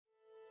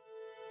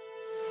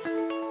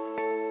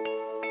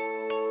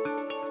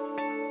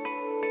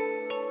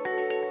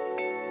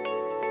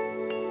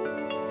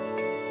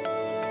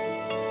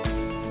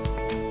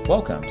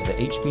Welcome to the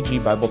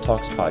HBG Bible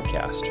Talks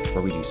podcast,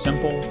 where we do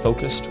simple,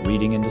 focused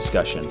reading and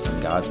discussion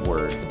from God's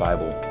Word, the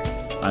Bible.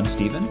 I'm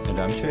Stephen.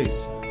 And I'm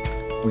Chase.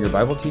 We are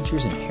Bible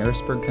teachers in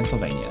Harrisburg,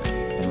 Pennsylvania,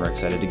 and we're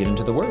excited to get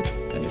into the Word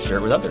and to share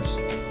it with others.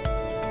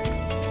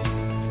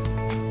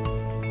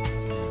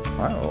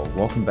 All right, well,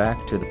 welcome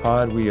back to the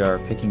pod. We are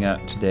picking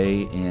up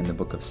today in the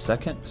book of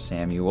 2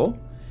 Samuel,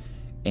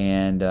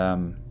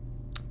 and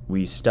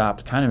we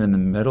stopped kind of in the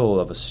middle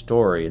of a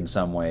story in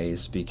some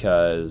ways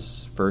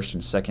because 1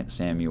 and 2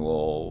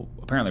 Samuel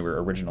apparently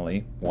were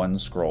originally one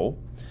scroll,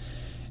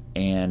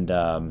 and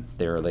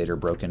they were later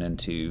broken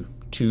into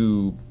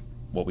two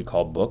what we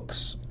call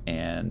books,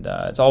 and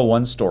it's all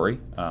one story.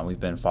 We've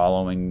been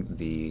following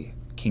the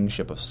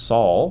kingship of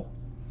Saul.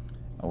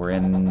 We're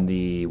in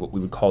what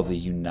we would call the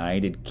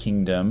United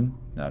Kingdom,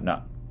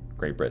 not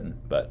Great Britain,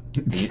 but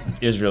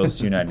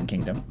Israel's United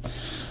Kingdom.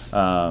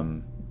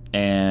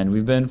 And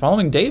we've been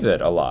following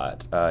David a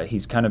lot.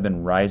 He's kind of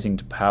been rising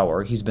to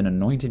power. He's been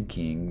anointed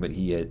king, but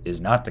he is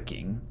not the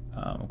king.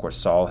 Of course,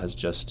 Saul has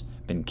just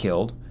been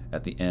killed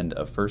at the end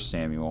of 1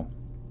 Samuel.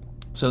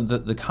 So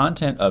the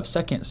content of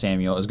 2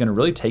 Samuel is going to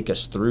really take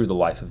us through the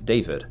life of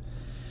David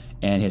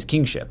and his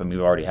kingship. I mean,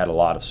 we've already had a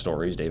lot of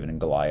stories, David and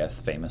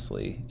Goliath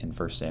famously in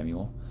 1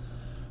 Samuel.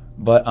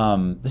 But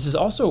this is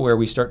also where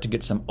we start to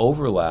get some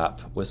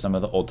overlap with some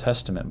of the Old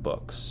Testament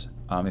books.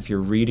 If you're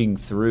reading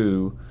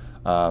through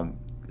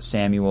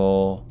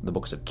Samuel, the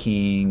books of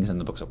Kings, and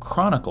the books of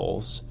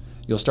Chronicles,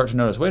 you'll start to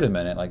notice, wait a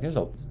minute, like there's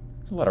a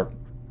lot of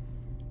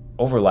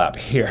overlap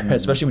here,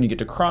 especially when you get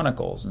to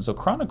Chronicles. And so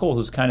Chronicles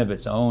is kind of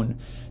its own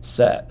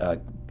set.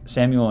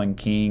 Samuel and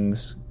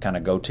Kings kind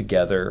of go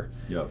together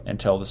and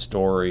tell the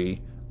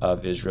story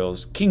of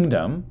Israel's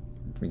kingdom,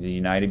 the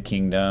United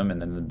Kingdom and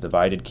then the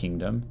divided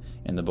kingdom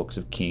in the books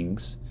of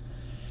Kings.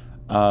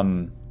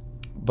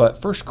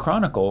 But First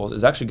Chronicles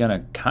is actually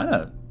going to kind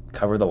of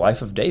cover the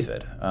life of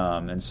David.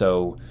 And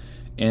so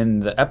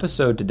in the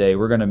episode today,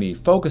 we're going to be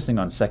focusing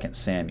on 2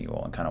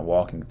 Samuel and kind of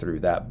walking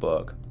through that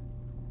book.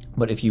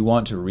 But if you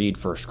want to read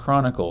First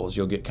Chronicles,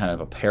 you'll get kind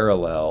of a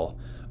parallel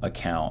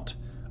account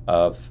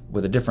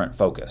with a different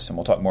focus. And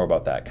we'll talk more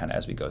about that kind of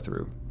as we go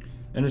through.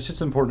 And it's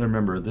just important to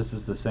remember, this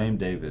is the same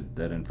David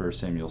that in 1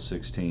 Samuel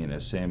 16,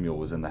 as Samuel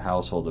was in the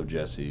household of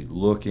Jesse,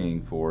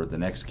 looking for the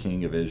next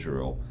king of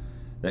Israel,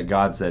 that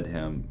God said to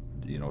him,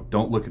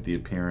 don't look at the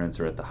appearance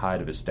or at the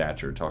height of his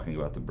stature, talking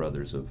about the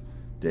brothers of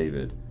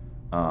David.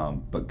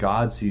 But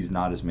God sees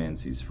not as man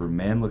sees. For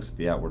man looks at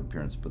the outward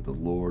appearance, but the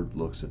Lord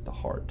looks at the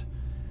heart.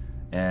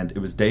 And it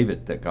was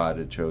David that God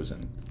had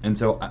chosen. And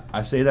so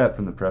I say that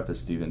from the preface,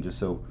 Stephen, just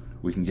so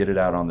we can get it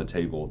out on the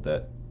table,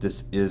 that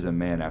this is a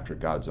man after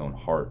God's own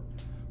heart.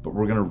 But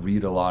we're going to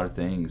read a lot of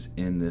things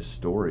in this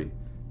story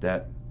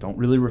that don't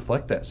really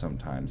reflect that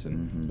sometimes.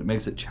 And it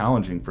makes it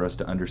challenging for us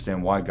to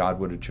understand why God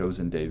would have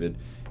chosen David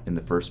in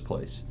the first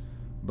place.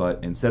 But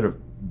instead of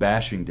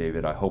bashing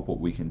David, I hope what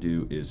we can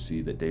do is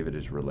see that David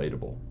is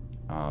relatable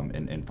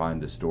and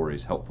find this story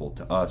is helpful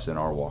to us in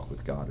our walk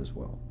with God as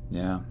well.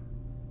 Yeah.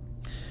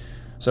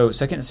 So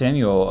 2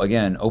 Samuel,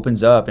 again,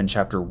 opens up in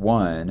chapter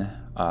 1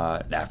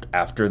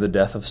 after the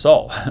death of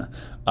Saul.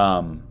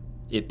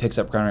 It picks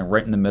up kind of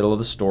right in the middle of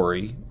the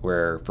story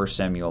where 1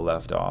 Samuel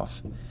left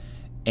off.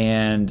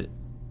 And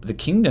the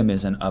kingdom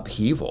is in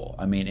upheaval.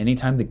 I mean,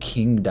 anytime the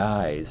king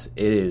dies,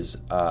 it is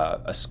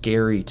a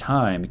scary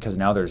time because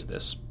now there's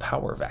this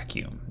power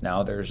vacuum.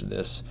 Now there's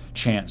this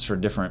chance for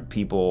different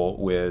people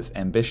with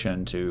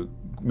ambition to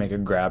make a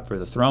grab for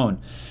the throne.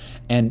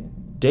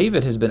 And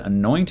David has been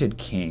anointed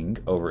king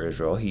over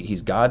Israel.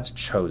 He's God's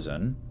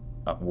chosen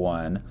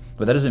one,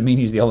 but that doesn't mean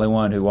he's the only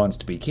one who wants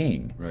to be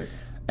king. Right.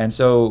 And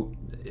so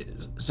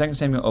 2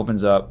 Samuel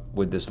opens up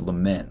with this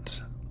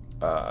lament.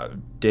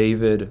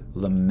 David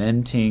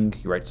lamenting.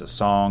 He writes a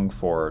song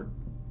for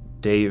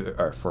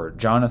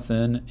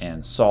Jonathan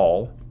and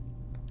Saul.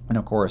 And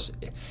of course,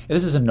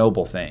 this is a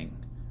noble thing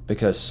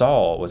because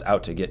Saul was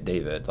out to get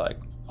David like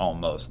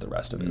almost the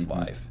rest of his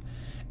life.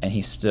 And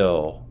he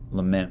still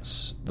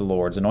laments the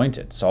Lord's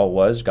anointed. Saul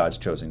was God's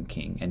chosen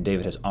king, and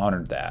David has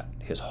honored that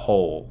his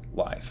whole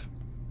life.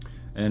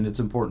 And it's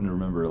important to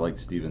remember, like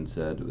Stephen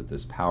said, with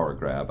this power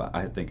grab,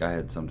 I think I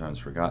had sometimes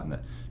forgotten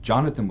that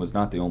Jonathan was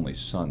not the only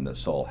son that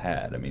Saul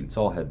had. I mean,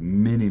 Saul had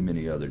many,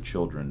 many other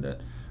children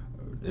that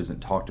isn't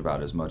talked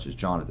about as much as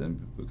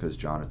Jonathan, because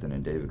Jonathan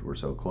and David were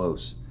so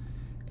close.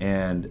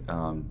 And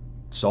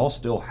Saul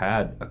still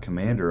had a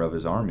commander of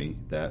his army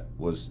that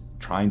was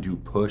trying to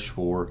push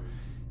for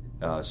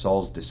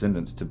Saul's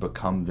descendants to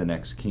become the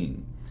next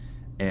king.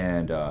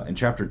 And in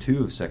chapter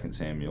 2 of 2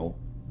 Samuel,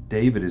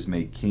 David is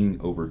made king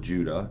over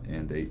Judah,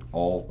 and they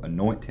all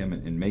anoint him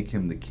and make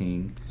him the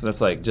king. So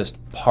that's like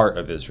just part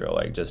of Israel,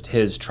 like just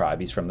his tribe.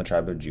 He's from the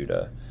tribe of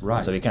Judah. Right.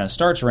 And so he kind of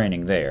starts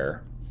reigning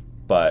there,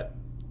 but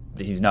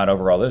he's not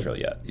over all Israel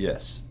yet.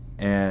 Yes.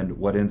 And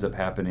what ends up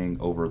happening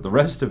over the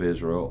rest of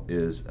Israel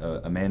is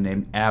a man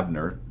named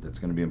Abner. That's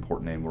going to be an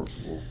important name.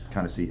 We'll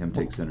kind of see him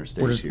take center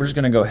stage here. We're just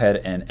going to go ahead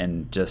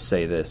and just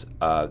say this.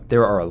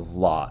 There are a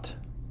lot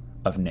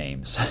of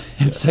names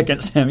in 2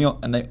 Samuel,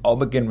 and they all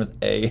begin with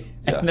A,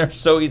 and they're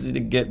so easy to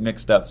get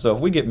mixed up. So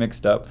if we get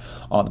mixed up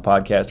on the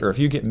podcast, or if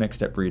you get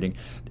mixed up reading,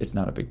 it's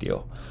not a big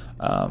deal.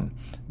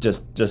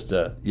 Just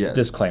a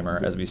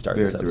disclaimer as we start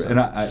this episode. And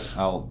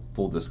I'll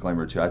full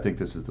disclaimer too. I think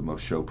this is the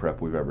most show prep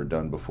we've ever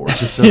done before,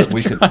 just so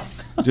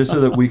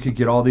that we could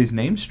get all these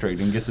names straight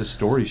and get the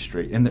story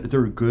straight. And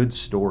they're good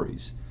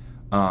stories.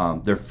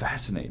 They're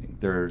fascinating.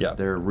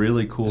 They're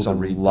really cool to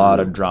read. There's a lot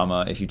of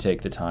drama if you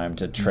take the time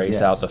to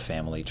trace out the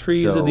family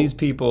trees of these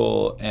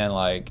people, and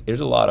there's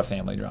a lot of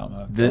family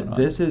drama.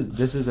 This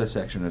is a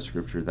section of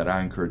scripture that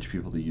I encourage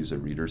people to use a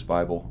reader's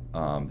Bible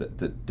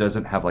that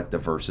doesn't have the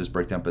verses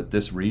breakdown, but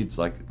this reads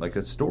like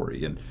a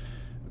story. And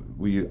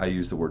I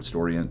use the word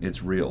story, and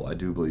it's real. I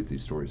do believe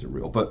these stories are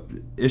real. But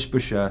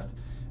Ishbosheth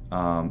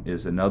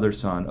is another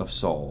son of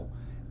Saul.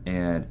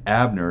 And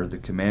Abner, the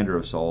commander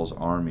of Saul's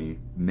army,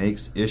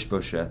 makes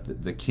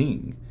Ishbosheth the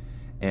king.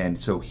 And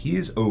so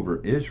he's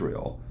over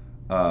Israel,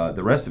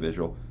 the rest of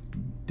Israel.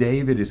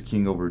 David is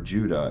king over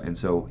Judah. And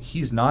so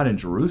he's not in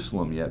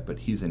Jerusalem yet, but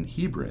he's in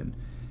Hebron.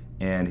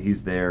 And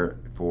he's there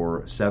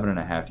for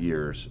 7.5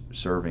 years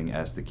serving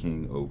as the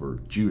king over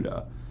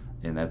Judah.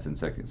 And that's in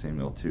 2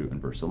 Samuel 2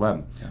 and verse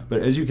 11. Yeah.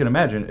 But as you can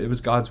imagine, it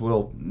was God's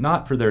will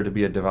not for there to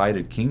be a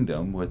divided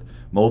kingdom with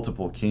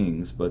multiple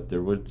kings, but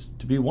there was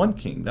to be one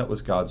king. That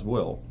was God's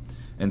will.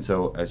 And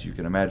so, as you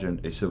can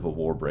imagine, a civil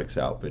war breaks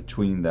out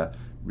between the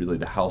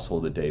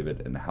household of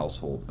David and the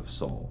household of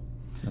Saul.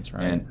 That's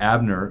right. And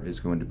Abner is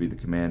going to be the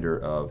commander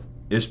of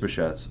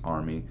Ishbosheth's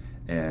army,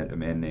 and a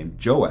man named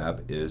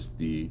Joab is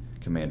the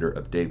commander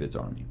of David's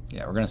army.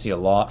 Yeah, we're going to see a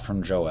lot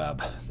from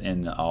Joab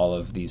in all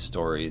of these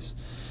stories.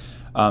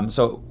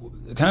 So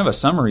kind of a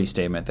summary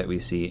statement that we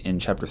see in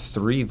chapter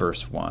 3,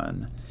 verse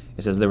 1.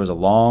 It says, there was a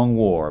long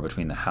war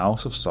between the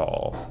house of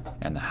Saul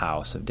and the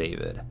house of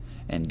David.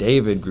 And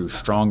David grew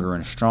stronger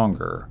and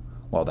stronger,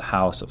 while the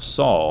house of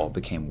Saul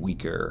became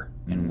weaker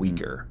and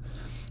weaker.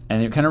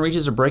 And it kind of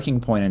reaches a breaking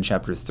point in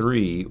chapter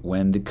 3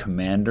 when the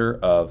commander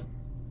of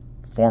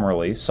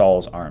formerly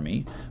Saul's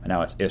army, and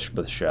now it's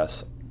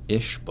Ishbosheth's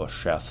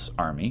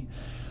army,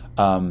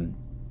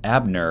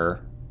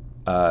 Abner,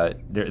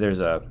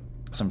 there's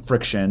some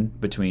friction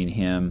between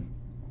him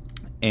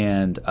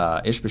and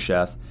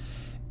Ishbosheth,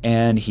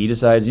 and he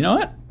decides, you know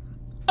what,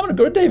 I'm going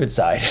to go to David's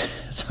side.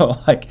 So,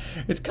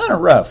 it's kind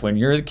of rough when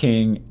you're the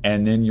king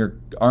and then your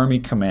army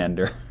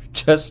commander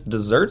just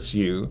deserts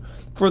you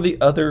for the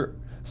other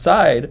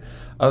side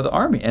of the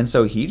army. And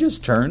so he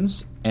just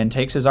turns and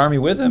takes his army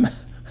with him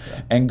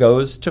and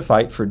goes to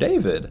fight for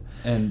David.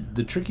 And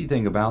the tricky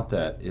thing about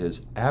that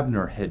is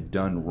Abner had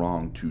done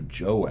wrong to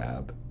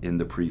Joab in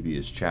the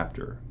previous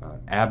chapter.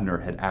 Abner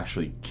had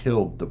actually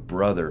killed the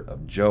brother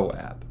of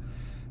Joab.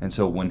 And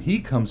so when he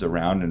comes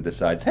around and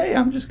decides, hey,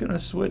 I'm just going to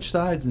switch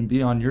sides and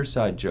be on your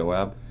side,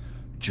 Joab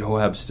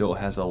still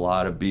has a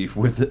lot of beef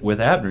with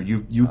Abner.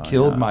 You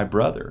killed my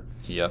brother.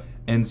 Yep.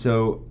 And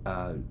so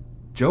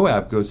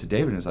Joab goes to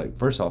David and is like,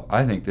 first off,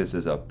 I think this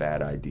is a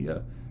bad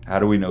idea. How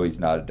do we know he's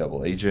not a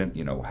double agent?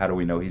 How do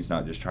we know he's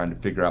not just trying to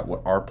figure out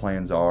what our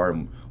plans are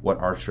and what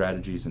our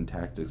strategies and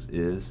tactics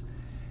is?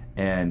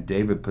 And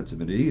David puts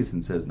him at ease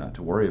and says not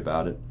to worry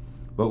about it.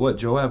 But what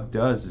Joab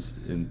does is,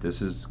 and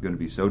this is going to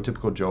be so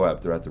typical Joab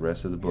throughout the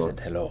rest of the book. He said,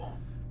 hello,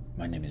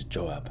 my name is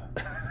Joab.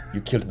 You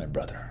killed my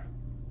brother.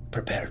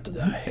 Prepare to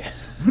die.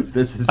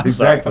 This is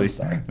exactly...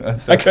 I'm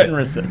sorry. I couldn't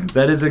resist.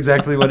 That is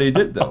exactly what he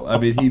did, though. I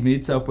mean, he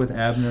meets up with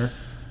Abner,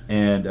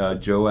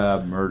 and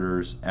Joab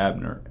murders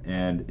Abner.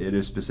 And it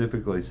is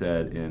specifically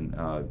said in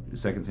 2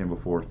 Samuel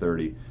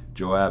 4:30,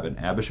 Joab and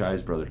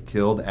Abishai's brother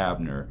killed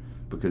Abner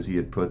because he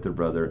had put their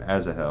brother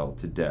Asahel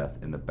to death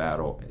in the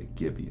battle at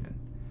Gibeon.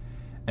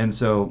 And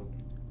so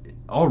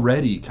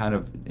already kind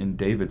of in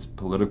David's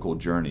political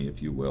journey,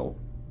 if you will,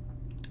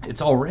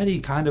 it's already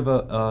kind of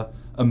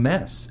a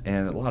mess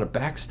and a lot of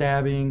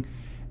backstabbing.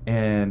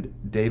 And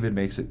David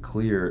makes it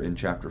clear in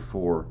chapter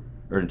 3,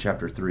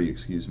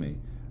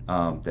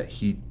 that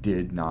he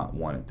did not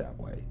want it that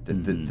way.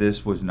 That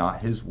this was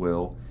not his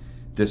will.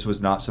 This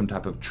was not some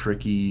type of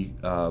tricky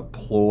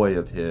ploy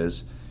of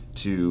his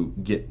to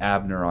get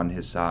Abner on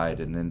his side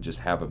and then just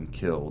have him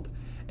killed.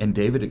 And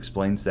David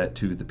explains that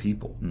to the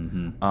people.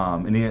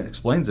 And he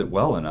explains it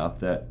well enough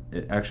that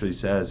it actually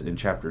says in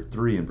chapter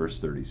 3 and verse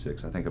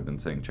 36, I think I've been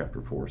saying chapter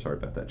 4, sorry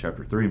about that,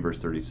 chapter 3 and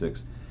verse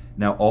 36,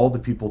 now all the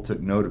people took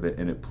note of it,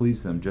 and it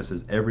pleased them just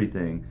as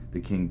everything the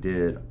king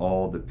did,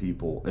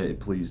 it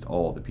pleased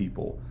all the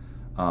people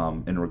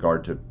in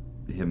regard to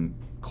him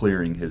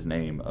clearing his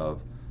name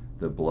of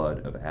the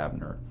blood of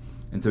Abner.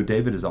 And so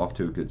David is off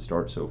to a good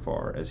start so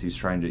far as he's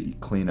trying to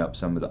clean up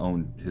some of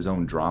his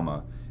own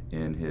drama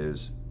in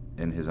his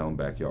own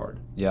backyard.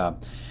 Yeah.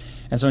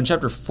 And so in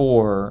chapter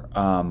 4,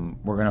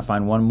 we're going to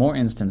find one more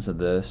instance of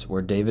this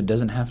where David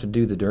doesn't have to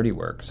do the dirty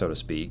work, so to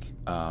speak.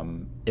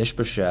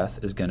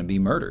 Ishbosheth is going to be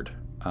murdered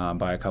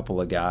by a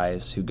couple of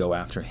guys who go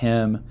after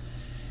him.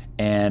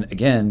 And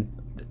again,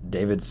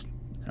 David's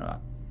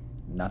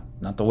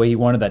not the way he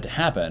wanted that to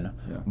happen,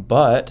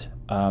 but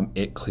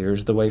it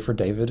clears the way for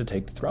David to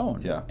take the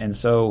throne. Yeah. And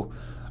so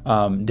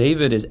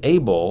David is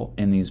able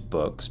in these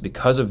books,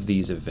 because of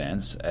these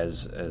events,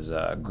 as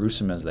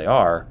gruesome as they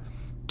are,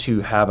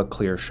 to have a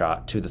clear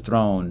shot to the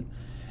throne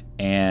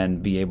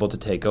and be able to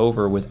take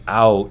over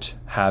without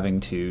having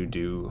to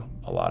do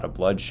a lot of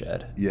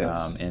bloodshed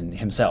in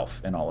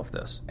himself in all of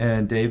this.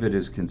 And David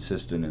is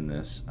consistent in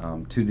this.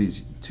 To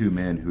these two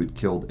men who had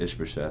killed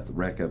Ishbosheth,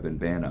 Rechab and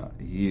Baanah,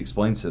 he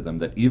explains to them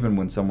that even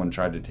when someone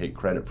tried to take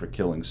credit for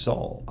killing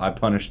Saul, I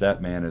punished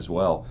that man as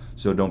well,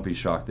 so don't be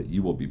shocked that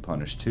you will be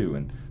punished too.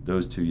 And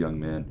those two young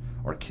men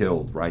are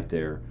killed right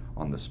there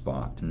on the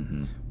spot.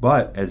 Mm-hmm.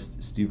 But as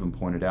Stephen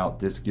pointed out,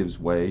 this gives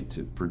way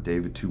for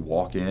David to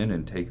walk in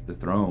and take the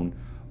throne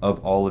of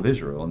all of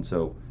Israel. And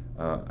so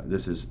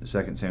this is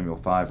 2 Samuel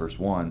 5, verse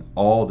 1.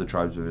 All the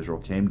tribes of Israel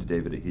came to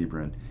David at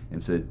Hebron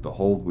and said,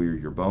 "Behold, we are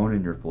your bone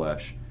and your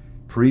flesh.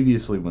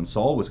 Previously, when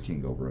Saul was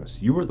king over us,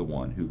 you were the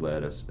one who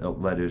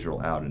led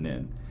Israel out and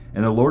in.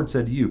 And the Lord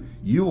said to you,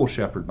 you will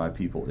shepherd my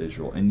people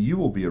Israel, and you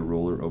will be a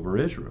ruler over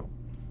Israel."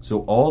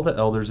 So all the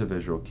elders of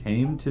Israel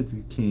came to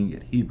the king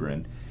at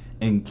Hebron,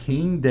 and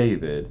King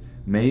David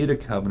made a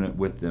covenant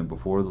with them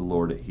before the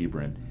Lord at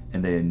Hebron,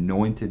 and they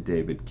anointed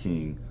David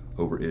king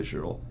over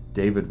Israel.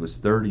 David was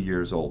 30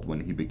 years old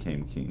when he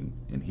became king,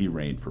 and he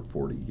reigned for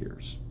 40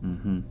 years.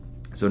 Mm-hmm.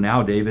 So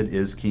now David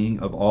is king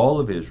of all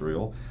of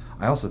Israel.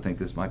 I also think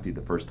this might be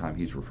the first time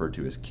he's referred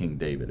to as King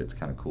David. It's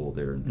kind of cool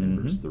there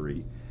in verse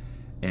 3.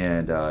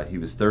 And he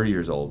was 30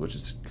 years old, which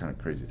is kind of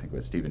crazy to think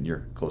about. Stephen,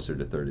 you're closer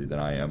to 30 than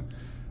I am.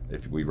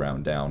 If we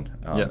round down,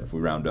 if we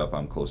round up,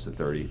 I'm close to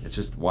 30. It's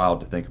just wild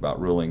to think about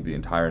ruling the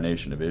entire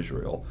nation of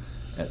Israel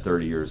at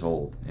 30 years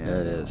old. And,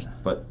 it is.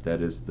 But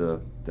that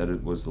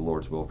was the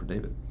Lord's will for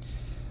David.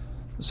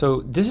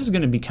 So this is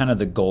going to be kind of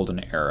the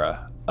golden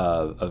era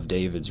of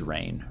David's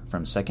reign.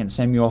 From 2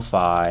 Samuel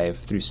 5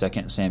 through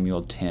 2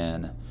 Samuel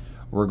 10,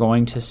 we're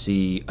going to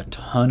see a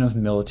ton of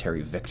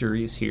military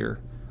victories here.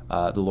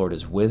 The Lord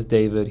is with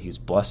David. He's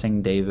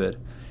blessing David.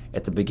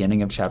 At the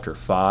beginning of chapter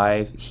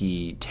 5,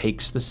 he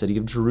takes the city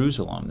of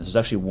Jerusalem. This is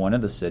actually one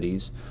of the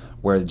cities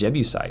where the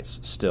Jebusites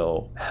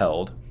still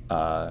held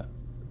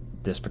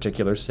this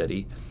particular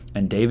city.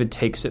 And David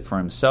takes it for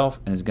himself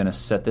and is going to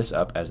set this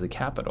up as the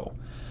capital.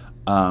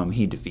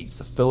 He defeats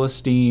the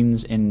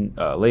Philistines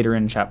later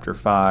in chapter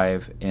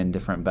 5 in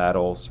different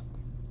battles.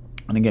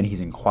 And again,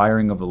 he's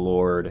inquiring of the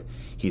Lord.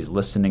 He's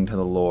listening to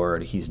the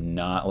Lord. He's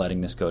not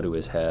letting this go to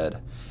his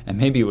head. And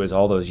maybe it was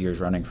all those years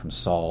running from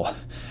Saul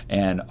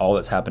and all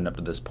that's happened up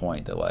to this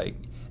point that, like,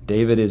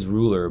 David is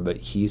ruler, but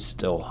he's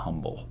still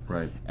humble.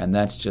 Right. And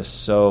that's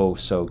just so,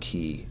 so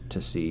key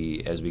to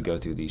see as we go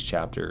through these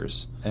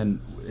chapters.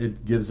 And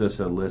it gives us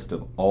a list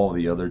of all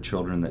the other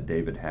children that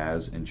David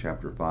has in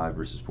chapter 5,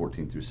 verses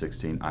 14 through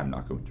 16. I'm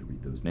not going to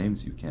read those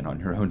names. You can on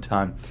your own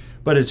time.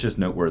 But it's just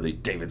noteworthy.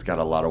 David's got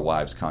a lot of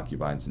wives,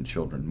 concubines, and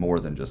children, more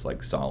than just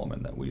like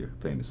Solomon that we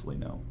famously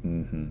know.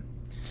 Mm-hmm.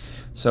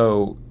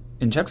 So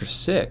in chapter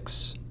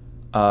 6...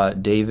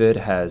 David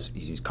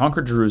he's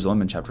conquered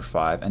Jerusalem in chapter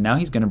 5, and now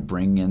he's going to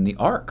bring in the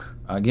ark.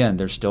 Again,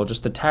 there's still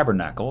just the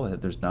tabernacle.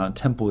 There's not a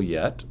temple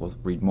yet. We'll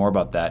read more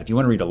about that. If you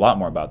want to read a lot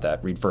more about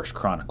that, read 1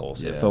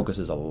 Chronicles. Yeah. It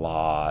focuses a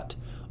lot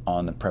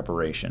on the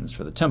preparations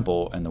for the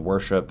temple and the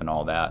worship and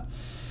all that.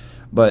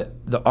 But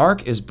the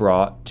ark is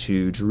brought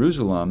to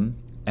Jerusalem,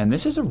 and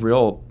this is a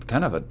real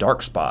kind of a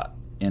dark spot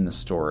in the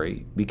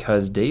story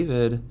because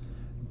David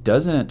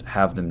doesn't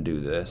have them do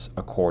this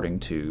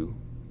according to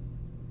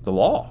the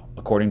law,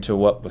 according to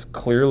what was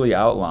clearly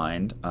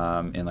outlined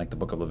in like the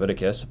book of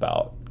Leviticus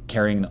about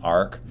carrying the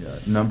ark. Yeah,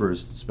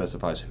 Numbers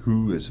specifies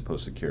who is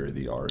supposed to carry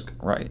the ark.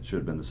 Right. It should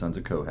have been the sons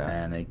of Kohath.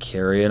 And they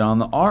carry it on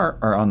the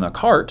on the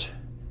cart,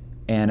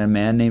 and a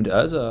man named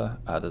Uzzah,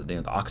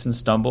 the oxen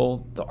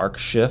stumble, the ark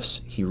shifts,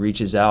 he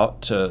reaches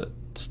out to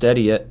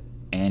steady it,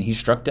 and he's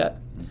struck dead.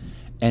 Mm-hmm.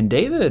 And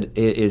David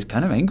is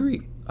kind of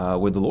angry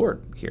with the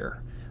Lord here.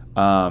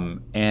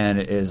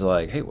 And is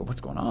like, hey, what's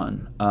going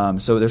on?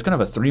 So there's kind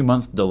of a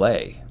 3-month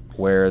delay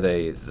where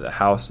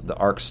the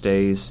ark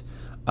stays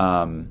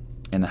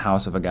in the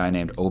house of a guy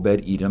named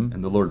Obed-Edom.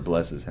 And the Lord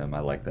blesses him. I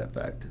like that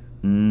fact.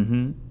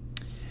 Mm-hmm.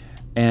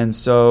 And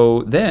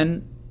so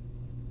then,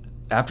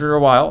 after a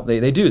while,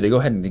 they go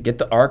ahead and they get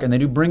the ark and they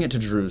do bring it to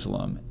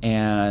Jerusalem.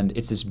 And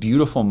it's this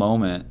beautiful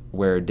moment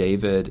where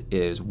David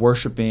is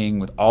worshiping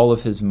with all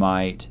of his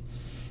might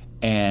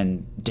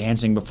and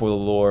dancing before the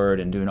Lord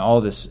and doing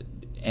all this.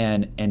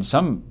 And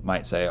some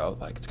might say, oh,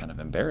 like it's kind of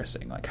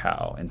embarrassing, like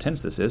how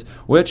intense this is,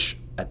 which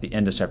at the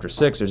end of chapter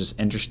 6, there's this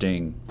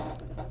interesting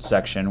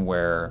section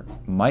where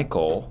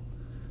Michal,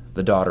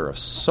 the daughter of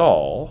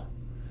Saul,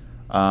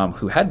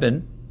 who had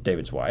been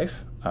David's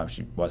wife,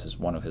 she was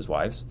one of his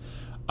wives,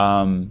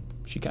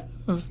 she kind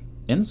of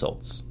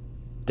insults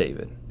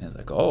David. And it's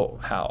like, oh,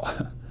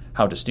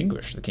 how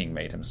distinguished the king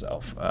made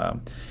himself.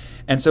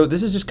 And so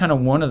this is just kind of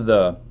one of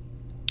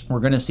we're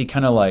going to see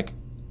kind of like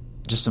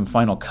just some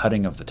final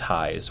cutting of the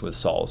ties with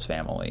Saul's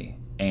family.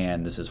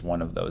 And this is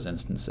one of those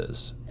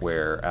instances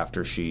where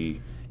after she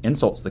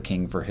insults the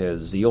king for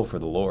his zeal for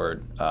the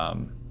Lord,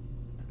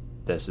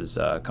 this is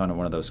kind of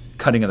one of those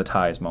cutting of the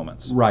ties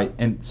moments. Right,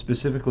 and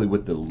specifically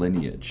with the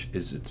lineage,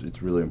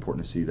 it's really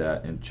important to see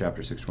that in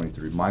chapter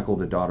 6:23. Michal,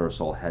 the daughter of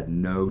Saul, had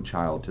no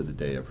child to the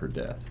day of her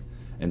death.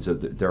 And so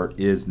there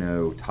is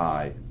no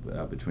tie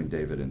between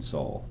David and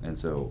Saul. And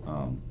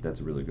so that's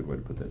a really good way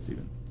to put that,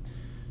 Stephen.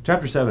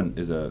 Chapter 7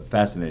 is a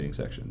fascinating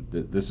section.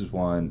 This is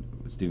one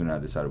Stephen and I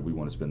decided we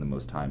want to spend the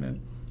most time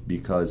in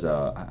because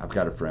I've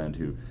got a friend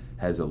who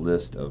has a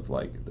list of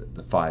like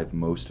the 5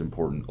 most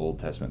important Old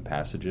Testament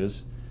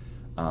passages,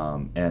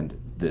 and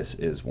this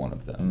is one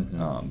of them.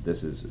 Mm-hmm.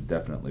 This is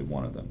definitely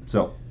one of them.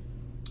 So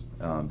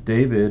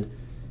David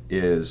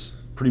is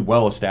pretty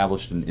well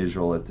established in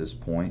Israel at this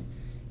point.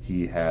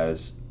 He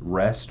has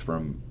rest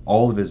from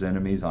all of his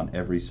enemies on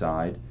every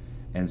side.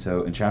 And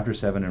so in chapter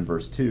 7 and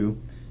verse 2,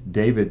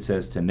 David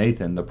says to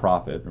Nathan the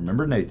prophet,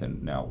 remember Nathan,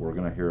 now we're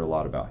going to hear a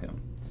lot about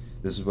him.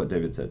 This is what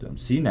David said to him.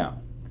 See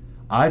now,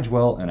 I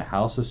dwell in a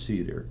house of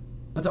cedar,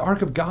 but the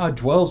ark of God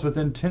dwells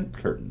within tent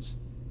curtains.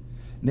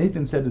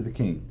 Nathan said to the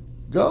king,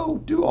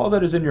 go, do all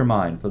that is in your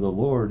mind, for the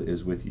Lord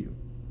is with you.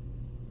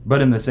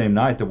 But in the same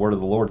night the word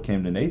of the Lord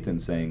came to Nathan,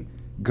 saying,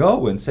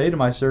 go and say to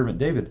my servant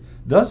David,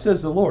 thus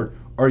says the Lord,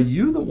 are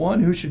you the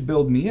one who should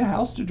build me a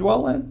house to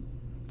dwell in?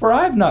 For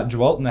I have not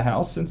dwelt in the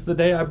house since the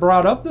day I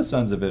brought up the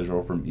sons of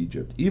Israel from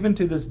Egypt, even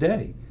to this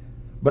day.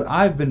 But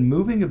I have been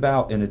moving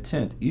about in a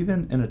tent,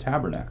 even in a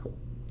tabernacle.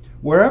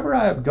 Wherever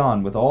I have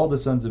gone with all the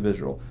sons of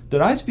Israel, did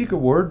I speak a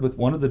word with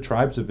one of the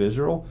tribes of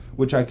Israel,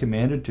 which I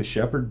commanded to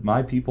shepherd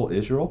my people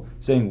Israel,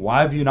 saying,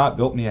 why have you not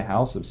built me a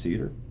house of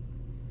cedar?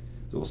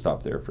 So we'll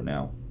stop there for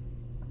now.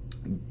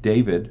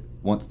 David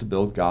wants to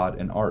build God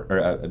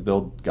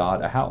build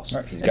God a house.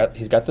 Right. He's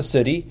got the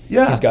city.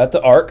 Yeah. He's got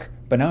the ark.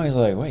 But now he's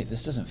like, wait,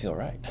 this doesn't feel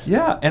right.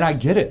 Yeah, and I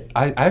get it.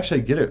 I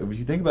actually get it. If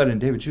you think about it in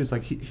David too, it's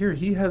like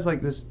he has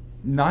like this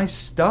nice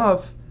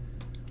stuff,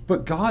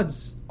 but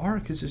God's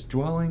ark is just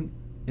dwelling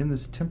in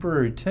this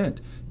temporary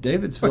tent.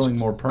 David's feeling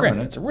more permanent.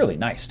 Granted, it's a really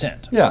nice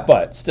tent. Yeah.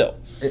 But still.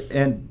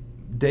 And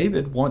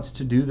David wants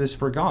to do this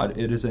for God.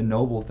 It is a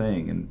noble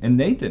thing. And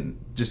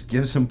Nathan just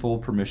gives him full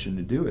permission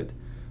to do it.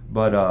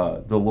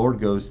 But the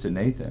Lord goes to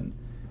Nathan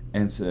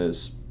and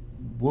says,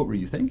 what were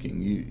you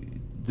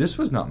thinking? This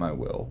was not my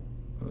will.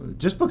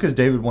 Just because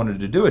David wanted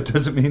to do it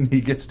doesn't mean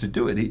he gets to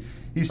do it.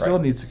 He still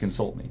needs to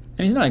consult me.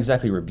 And he's not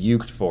exactly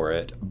rebuked for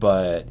it,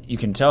 but you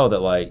can tell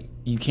that like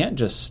you can't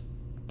just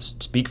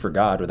speak for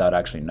God without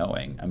actually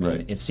knowing. I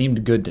mean, It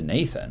seemed good to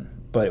Nathan,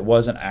 but it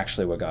wasn't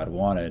actually what God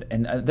wanted.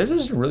 And there's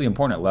just a really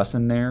important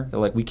lesson there that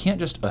like we can't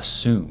just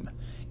assume.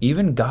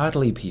 Even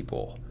godly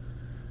people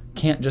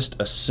can't just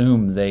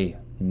assume they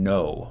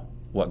know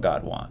what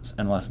God wants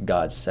unless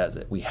God says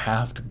it. We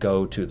have to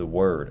go to the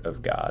Word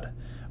of God.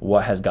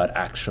 What has God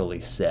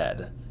actually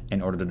said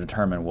in order to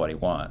determine what He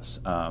wants?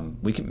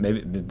 We can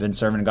maybe been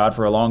serving God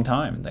for a long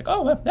time and think,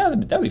 oh, yeah,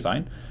 that'd be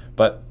fine.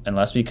 But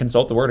unless we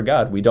consult the Word of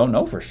God, we don't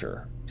know for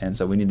sure. And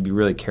so we need to be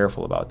really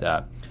careful about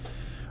that.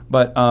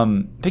 But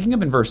picking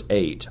up in verse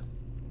 8,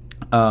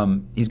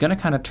 he's going to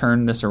kind of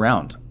turn this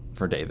around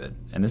for David.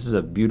 And this is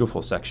a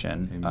beautiful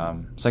section.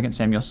 2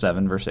 Samuel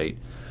 7, verse 8.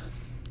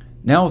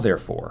 Now,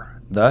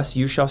 therefore, thus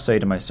you shall say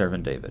to my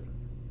servant David,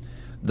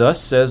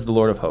 thus says the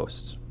Lord of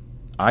hosts,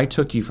 I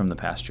took you from the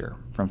pasture,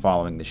 from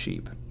following the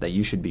sheep, that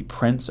you should be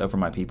prince over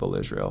my people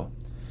Israel.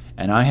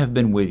 And I have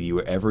been with you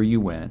wherever you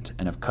went,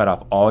 and have cut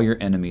off all your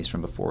enemies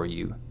from before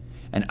you.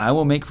 And I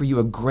will make for you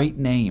a great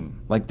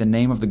name, like the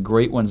name of the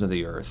great ones of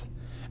the earth.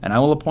 And I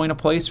will appoint a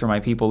place for my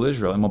people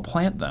Israel, and will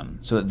plant them,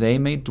 so that they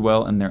may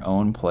dwell in their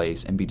own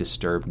place, and be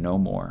disturbed no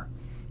more.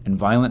 And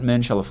violent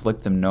men shall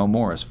afflict them no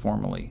more as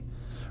formerly,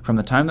 from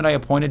the time that I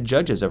appointed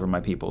judges over my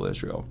people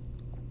Israel.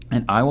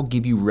 And I will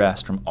give you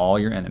rest from all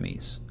your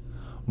enemies.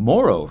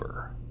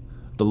 Moreover,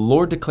 the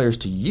Lord declares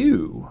to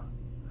you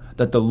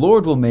that the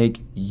Lord will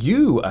make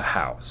you a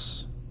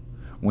house.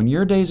 When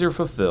your days are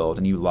fulfilled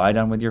and you lie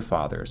down with your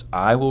fathers,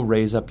 I will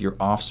raise up your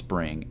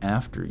offspring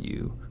after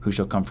you, who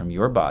shall come from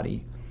your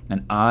body,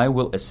 and I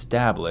will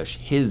establish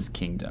his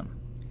kingdom.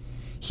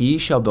 He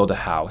shall build a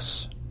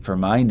house for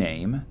my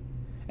name,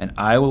 and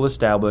I will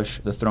establish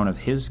the throne of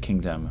his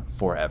kingdom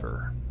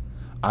forever.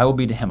 I will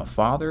be to him a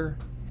father,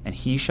 and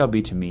he shall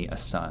be to me a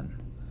son.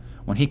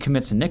 When he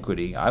commits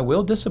iniquity, I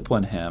will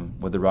discipline him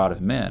with the rod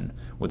of men,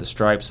 with the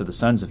stripes of the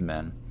sons of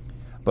men.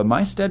 But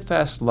my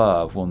steadfast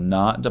love will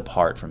not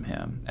depart from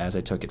him, as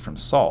I took it from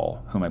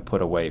Saul, whom I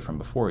put away from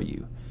before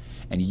you.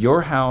 And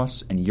your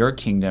house and your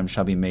kingdom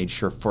shall be made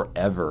sure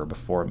forever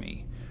before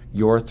me.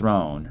 Your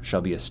throne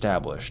shall be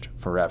established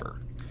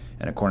forever.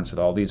 In accordance with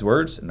all these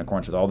words, in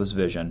accordance with all this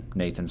vision,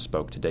 Nathan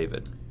spoke to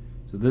David.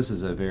 So this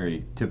is a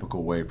very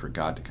typical way for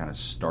God to kind of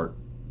start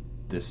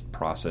this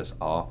process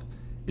off,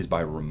 is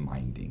by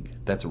reminding.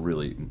 That's a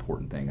really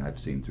important thing I've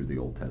seen through the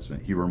Old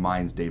Testament. He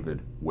reminds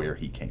David where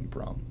he came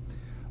from.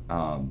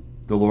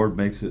 The Lord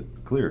makes it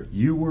clear.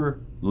 You were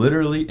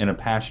literally in a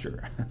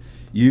pasture.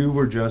 You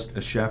were just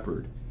a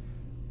shepherd.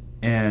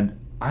 And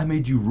I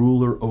made you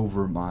ruler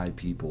over my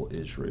people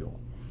Israel.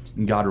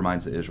 And God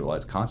reminds the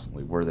Israelites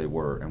constantly where they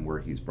were and where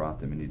he's brought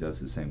them. And he does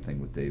the same thing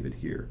with David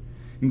here.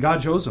 And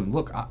God shows him,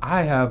 look,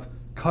 I have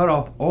cut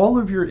off all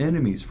of your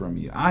enemies from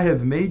you. I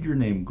have made your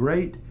name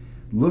great.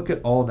 Look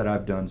at all that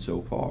I've done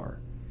so far.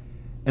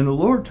 And the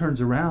Lord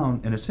turns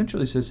around and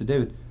essentially says to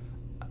David,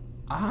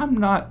 I'm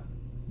not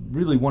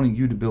really wanting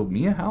you to build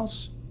me a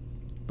house,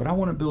 but I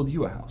want to build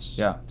you a house.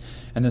 Yeah.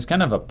 And there's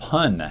kind of a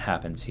pun that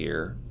happens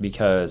here,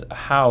 because a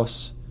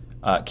house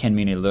can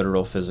mean a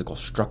literal physical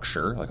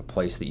structure, like a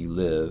place that you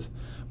live,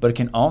 but it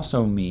can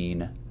also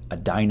mean a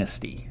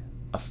dynasty,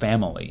 a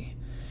family.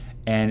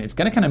 And it's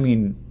going to kind of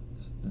mean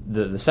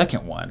the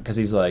second one, because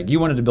he's like, you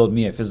wanted to build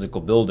me a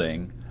physical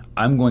building,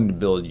 I'm going to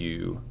build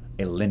you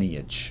a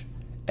lineage.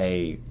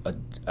 A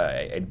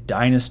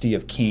dynasty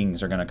of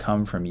kings are going to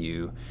come from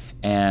you,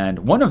 and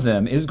one of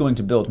them is going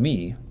to build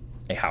me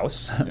a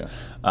house.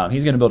 Yeah.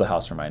 He's going to build a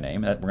house for my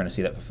name. We're going to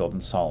see that fulfilled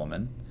in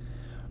Solomon.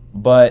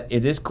 But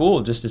it is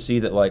cool just to see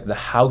that, like, the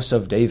house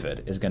of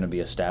David is going to be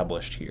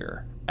established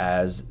here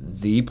as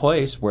the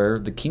place where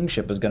the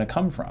kingship is going to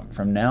come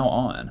from now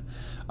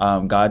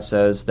on. God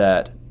says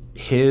that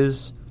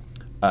his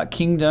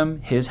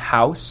kingdom, his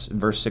house,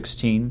 verse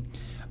 16,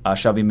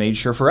 shall be made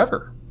sure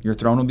forever. Your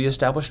throne will be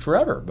established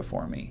forever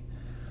before me.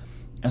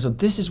 And so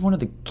this is one of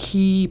the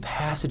key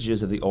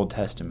passages of the Old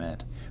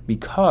Testament,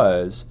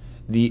 because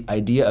the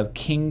idea of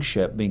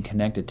kingship being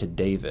connected to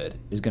David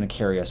is going to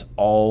carry us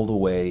all the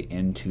way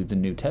into the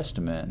New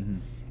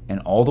Testament and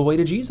all the way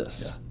to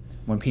Jesus. Yeah.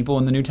 When people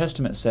in the New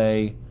Testament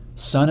say,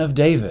 Son of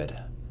David,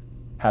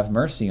 have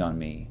mercy on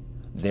me,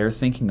 they're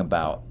thinking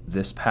about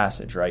this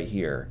passage right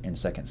here in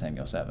 2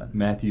 Samuel 7.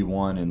 Matthew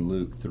 1 and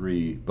Luke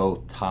 3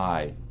 both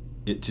tie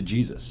it to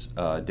Jesus.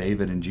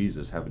 David and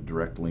Jesus have a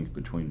direct link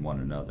between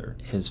one another.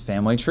 His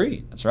family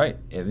tree, that's right.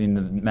 I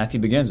mean, Matthew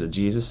begins with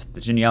Jesus,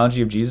 the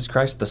genealogy of Jesus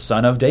Christ, the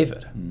son of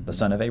David, the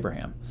son of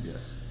Abraham.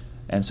 Yes.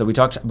 And so we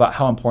talked about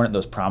how important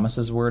those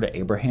promises were to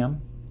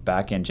Abraham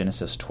back in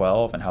Genesis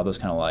 12, and how those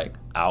kind of like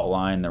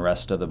outline the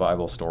rest of the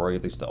Bible story,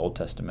 at least the Old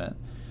Testament.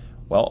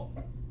 Well,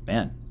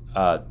 man,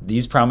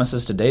 these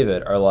promises to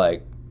David are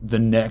like the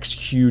next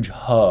huge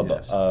hub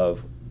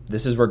of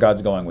this is where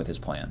God's going with his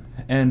plan.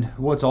 And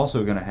what's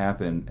also going to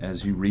happen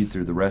as you read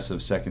through the rest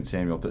of 2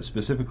 Samuel, but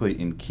specifically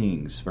in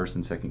Kings, 1st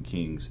and 2nd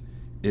Kings,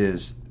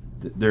 is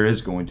there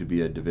is going to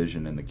be a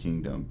division in the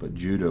kingdom, but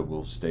Judah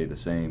will stay the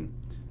same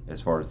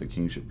as far as the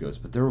kingship goes.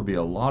 But there will be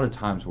a lot of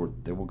times where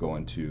they will go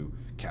into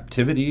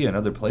captivity and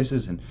other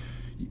places, and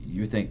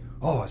you think,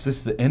 oh, is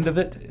this the end of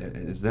it?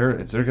 Is there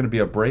going to be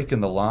a break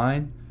in the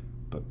line?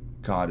 But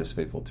God is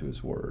faithful to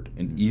his word.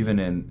 And even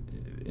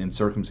in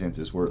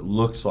circumstances where it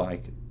looks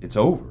like it's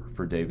over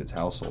for David's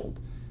household,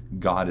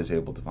 God is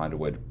able to find a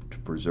way to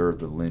preserve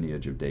the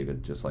lineage of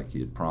David, just like he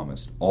had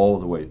promised, all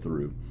the way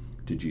through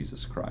to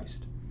Jesus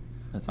Christ.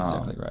 That's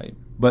exactly right.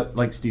 But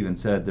like Stephen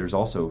said, there's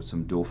also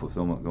some dual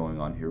fulfillment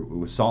going on here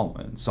with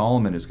Solomon.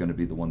 Solomon is going to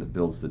be the one that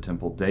builds the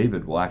temple.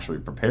 David will actually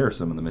prepare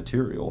some of the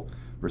material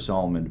for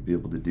Solomon to be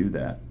able to do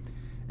that.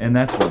 And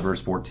that's where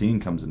verse 14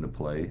 comes into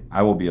play.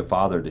 I will be a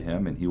father to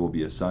him, and he will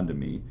be a son to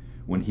me.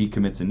 When he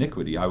commits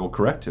iniquity, I will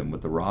correct him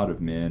with the rod of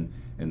men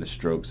and the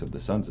strokes of the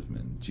sons of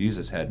men.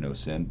 Jesus had no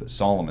sin, but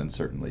Solomon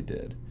certainly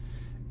did.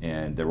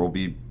 And there will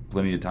be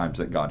plenty of times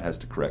that God has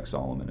to correct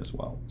Solomon as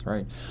well. That's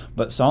right.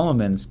 But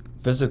Solomon's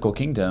physical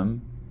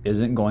kingdom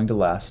isn't going to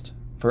last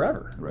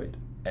forever. Right.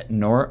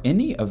 Nor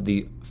any of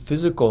the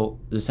physical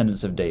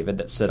descendants of David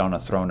that sit on a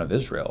throne of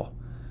Israel.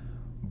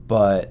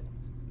 But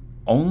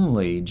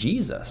only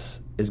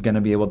Jesus is going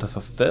to be able to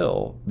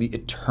fulfill the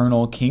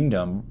eternal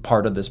kingdom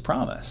part of this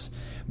promise,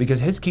 because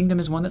his kingdom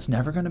is one that's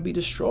never going to be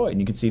destroyed. And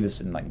you can see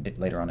this in like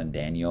later on in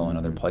Daniel and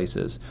other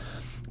places.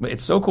 But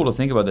it's so cool to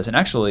think about this. And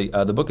actually,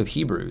 the book of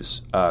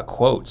Hebrews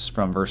quotes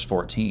from verse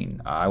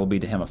 14, I will be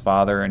to him a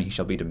father, and he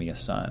shall be to me a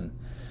son.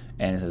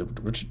 And it says,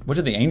 which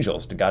of the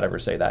angels did God ever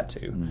say that to?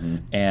 Mm-hmm.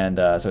 And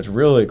so it's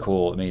really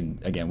cool. I mean,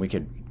 again, we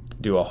could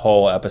do a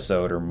whole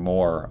episode or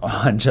more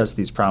on just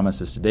these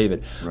promises to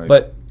David. Right.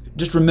 But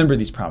just remember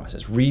these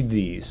promises. Read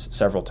these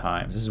several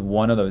times. This is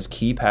one of those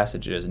key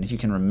passages. And if you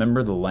can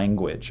remember the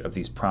language of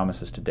these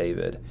promises to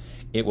David,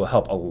 it will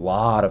help a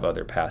lot of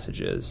other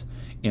passages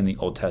in the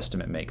Old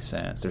Testament make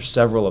sense. There's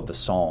several of the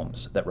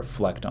Psalms that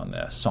reflect on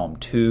this. Psalm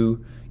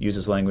 2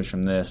 uses language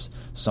from this.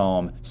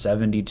 Psalm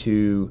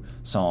 72,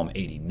 Psalm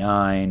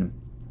 89.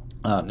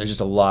 There's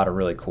just a lot of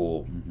really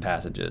cool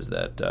passages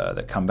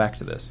that come back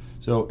to this.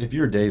 So if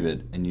you're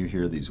David and you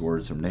hear these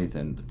words from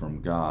Nathan,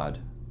 from God,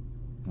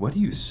 what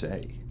do you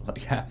say?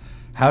 Like,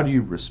 how do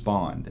you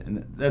respond?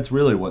 And that's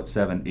really what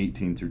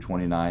 7:18 through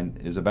 29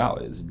 is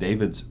about, is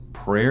David's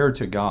prayer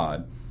to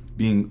God,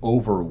 being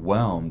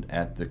overwhelmed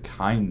at the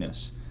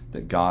kindness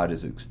that God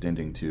is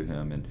extending to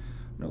him. And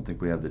I don't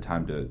think we have the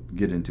time to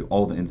get into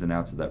all the ins and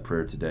outs of that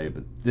prayer today,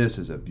 but this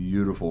is a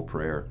beautiful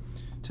prayer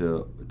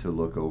to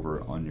look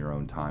over on your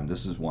own time.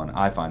 This is one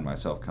I find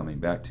myself coming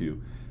back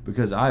to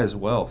because I as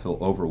well feel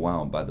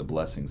overwhelmed by the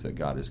blessings that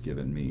God has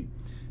given me.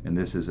 And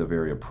this is a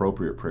very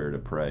appropriate prayer to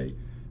pray,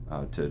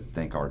 to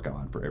thank our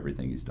God for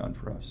everything he's done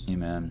for us.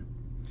 Amen.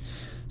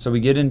 So we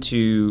get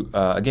into,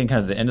 again, kind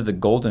of the end of the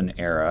golden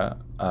era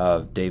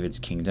of David's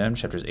kingdom,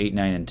 chapters 8,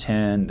 9, and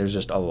 10. There's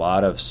just a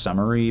lot of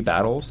summary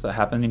battles that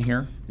happen in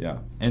here. Yeah,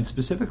 and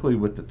specifically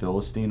with the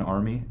Philistine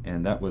army,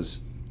 and that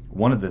was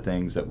one of the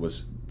things that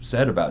was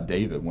said about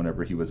David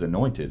whenever he was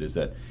anointed, is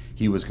that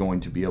he was going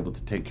to be able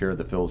to take care of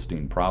the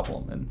Philistine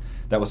problem. And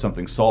that was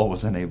something Saul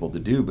was unable to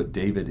do, but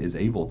David is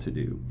able to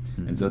do.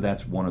 Mm-hmm. And so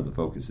that's one of the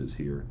focuses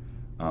here.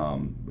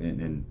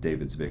 In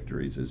David's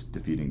victories is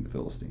defeating the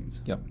Philistines.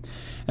 Yep.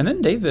 And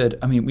then David,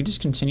 we just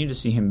continue to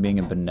see him being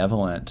a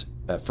benevolent,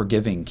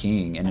 forgiving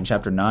king. And in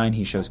chapter 9,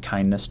 he shows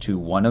kindness to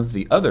one of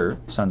the other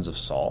sons of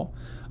Saul,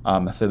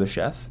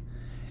 Mephibosheth.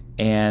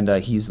 And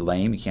he's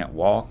lame, he can't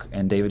walk,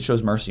 and David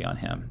shows mercy on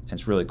him. And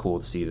it's really cool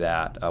to see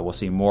that. We'll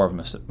see more of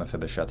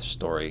Mephibosheth's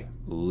story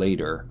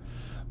later.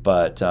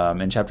 But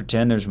in chapter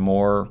 10, there's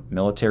more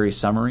military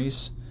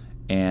summaries,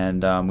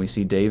 and we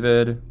see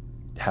David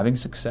having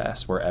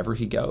success wherever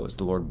he goes.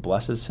 The Lord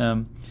blesses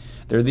him.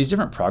 There are these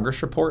different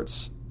progress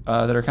reports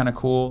that are kind of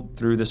cool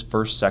through this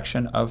first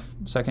section of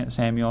 2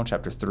 Samuel,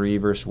 chapter 3,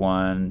 verse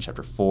 1,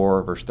 chapter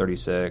 4, verse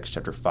 36,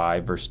 chapter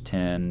 5, verse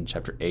 10,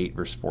 chapter 8,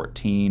 verse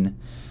 14.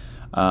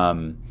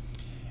 And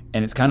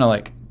it's kind of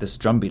like this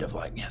drumbeat of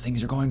like, yeah,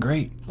 things are going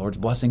great. The Lord's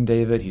blessing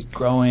David. He's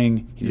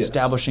growing. He's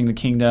establishing the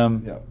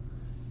kingdom. Yeah.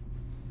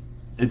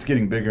 It's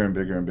getting bigger and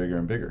bigger and bigger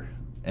and bigger.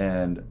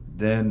 And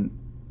then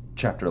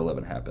chapter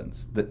 11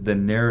 happens. The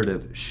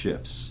narrative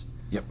shifts.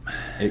 Yep.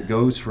 It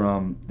goes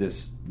from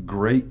this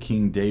great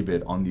King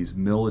David on these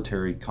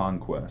military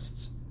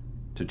conquests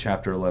to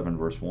chapter 11,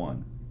 verse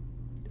 1.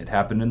 It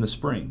happened in the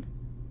spring,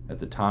 at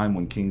the time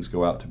when kings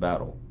go out to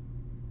battle,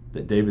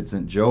 that David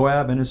sent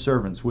Joab and his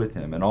servants with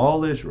him and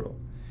all Israel,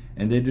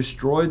 and they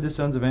destroyed the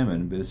sons of Ammon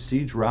and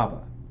besieged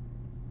Rabbah.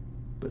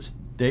 But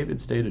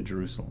David stayed at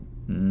Jerusalem.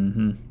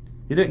 Mm-hmm.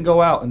 He didn't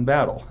go out in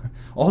battle.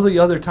 All the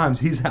other times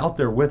he's out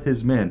there with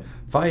his men,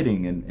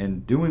 fighting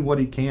and doing what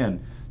he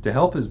can to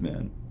help his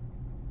men.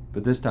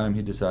 But this time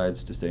he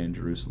decides to stay in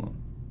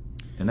Jerusalem.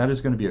 And that is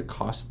going to be a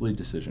costly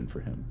decision for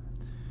him.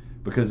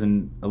 Because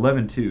in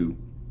 11:2,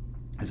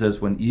 it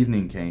says, when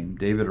evening came,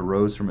 David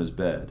arose from his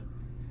bed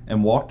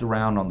and walked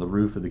around on the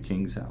roof of the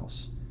king's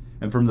house.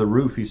 And from the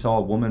roof he saw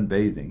a woman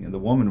bathing, and the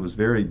woman was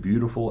very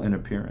beautiful in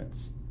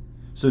appearance.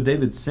 So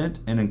David sent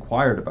and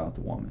inquired about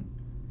the woman.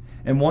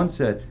 And one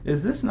said,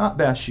 is this not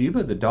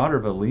Bathsheba, the daughter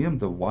of Eliam,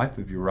 the wife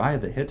of Uriah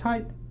the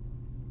Hittite?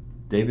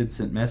 David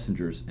sent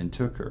messengers and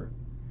took her.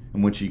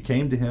 And when she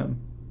came to him,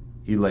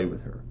 he lay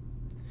with her.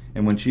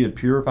 And when she had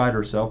purified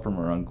herself from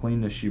her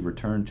uncleanness, she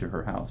returned to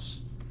her house.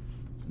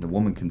 And the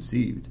woman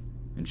conceived,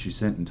 and she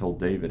sent and told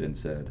David and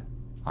said,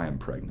 I am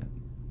pregnant.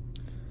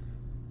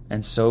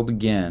 And so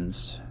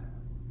begins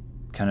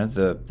kind of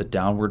the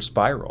downward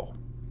spiral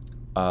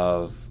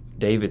of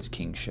David's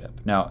kingship.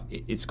 Now,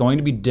 it's going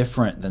to be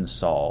different than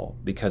Saul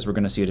because we're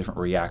going to see a different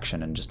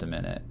reaction in just a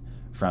minute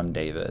from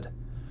David.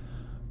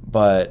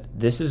 But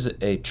this is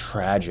a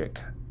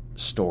tragic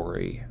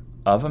story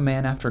of a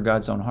man after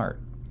God's own heart.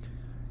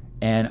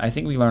 And I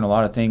think we learn a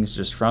lot of things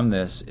just from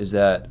this, is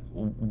that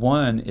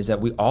one is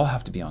that we all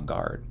have to be on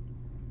guard.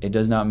 It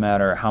does not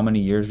matter how many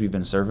years we've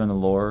been serving the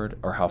Lord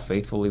or how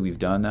faithfully we've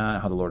done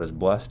that, how the Lord has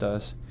blessed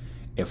us.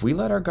 If we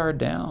let our guard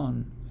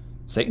down,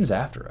 Satan's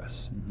after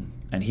us. Mm-hmm.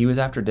 And he was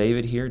after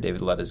David here.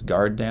 David let his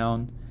guard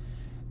down,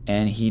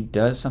 and he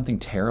does something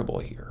terrible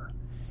here.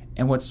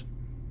 And what's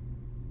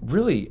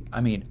really,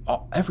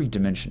 every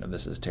dimension of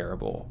this is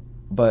terrible.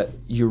 But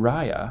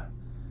Uriah,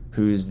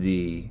 who's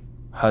the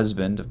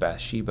husband of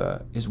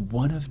Bathsheba, is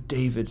one of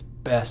David's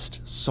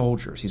best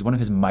soldiers. He's one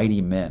of his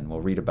mighty men. We'll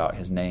read about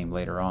his name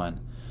later on.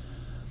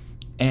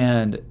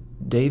 And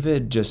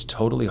David just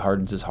totally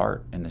hardens his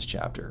heart in this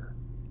chapter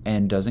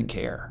and doesn't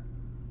care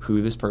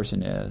who this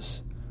person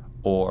is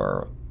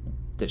or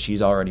that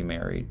she's already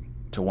married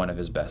to one of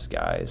his best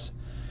guys.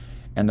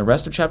 And the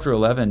rest of chapter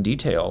 11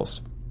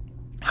 details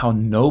how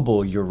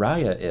noble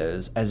Uriah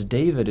is as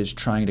David is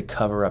trying to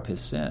cover up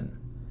his sin.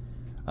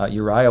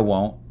 Uriah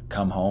won't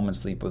come home and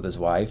sleep with his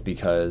wife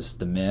because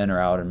the men are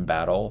out in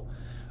battle.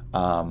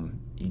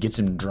 He gets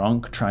him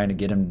drunk trying to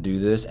get him to do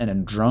this, and a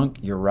drunk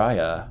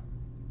Uriah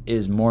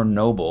is more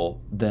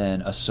noble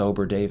than a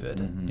sober David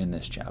in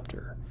this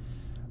chapter.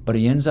 But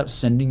he ends up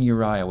sending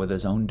Uriah with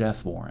his own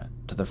death warrant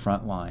to the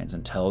front lines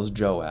and tells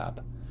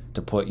Joab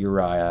to put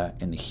Uriah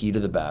in the heat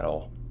of the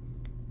battle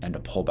and to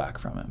pull back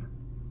from him.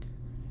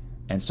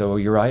 And so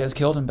Uriah is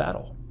killed in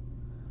battle.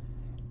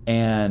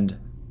 And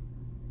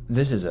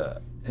this is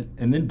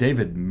And then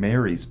David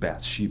marries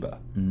Bathsheba,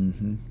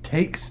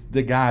 takes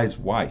the guy's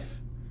wife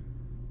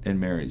and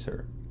marries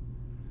her.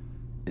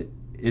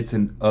 It's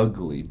an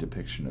ugly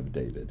depiction of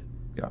David.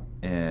 Yeah.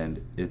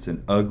 And it's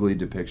an ugly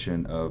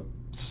depiction of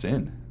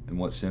sin and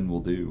what sin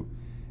will do,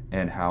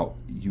 and how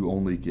you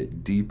only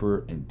get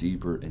deeper and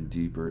deeper and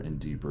deeper and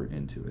deeper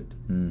into it.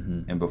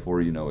 And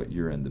before you know it,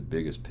 you're in the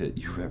biggest pit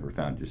you've ever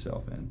found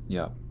yourself in.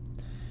 Yeah.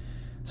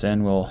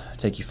 Sin will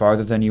take you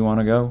farther than you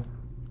want to go,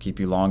 keep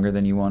you longer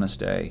than you want to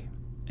stay,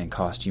 and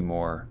cost you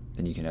more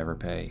than you can ever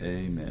pay.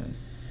 Amen.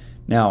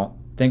 Now,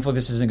 thankfully,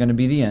 this isn't going to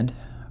be the end.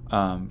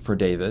 for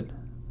David.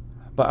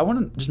 But I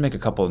want to just make a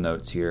couple of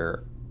notes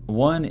here.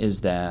 One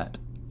is that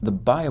the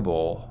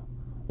Bible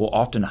will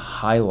often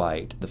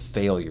highlight the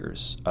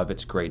failures of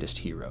its greatest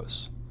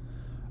heroes.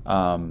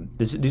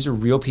 These are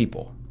real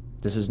people.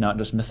 This is not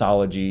just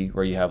mythology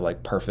where you have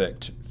like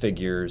perfect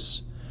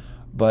figures,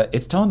 but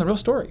it's telling the real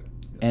story.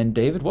 And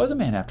David was a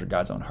man after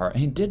God's own heart,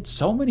 and he did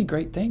so many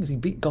great things. He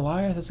beat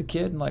Goliath as a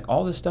kid and like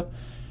all this stuff.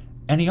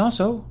 And he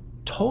also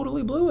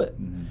totally blew it.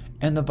 Mm-hmm.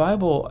 And the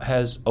Bible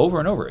has over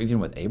and over, even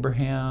with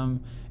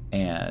Abraham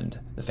and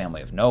the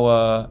family of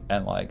Noah,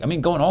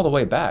 and going all the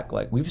way back,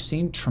 like we've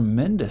seen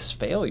tremendous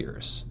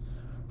failures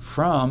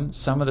from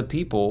some of the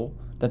people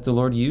that the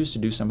Lord used to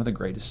do some of the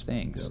greatest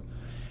things. Yep.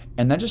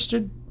 And that just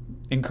should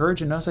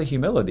encourage in us a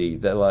humility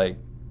that like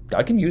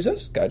God can use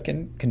us, God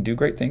can do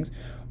great things,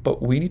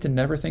 but we need to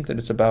never think that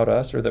it's about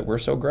us or that we're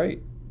so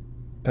great.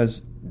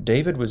 Because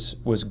David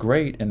was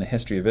great in the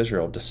history of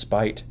Israel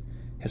despite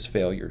his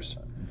failures.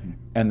 Mm-hmm.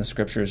 And the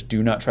scriptures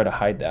do not try to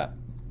hide that.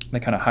 They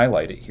kind of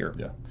highlight it here.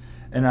 Yeah.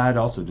 And I'd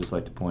also just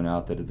like to point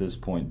out that at this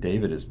point,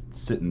 David is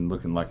sitting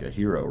looking like a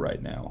hero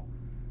right now.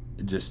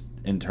 Just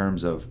in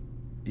terms of,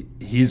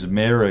 he's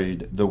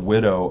married the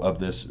widow of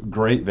this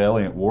great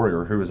valiant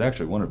warrior who was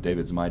actually one of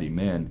David's mighty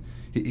men.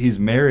 He's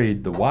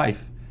married the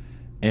wife,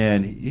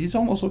 and he's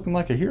almost looking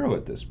like a hero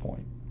at this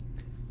point.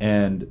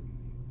 And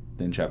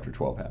then chapter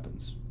 12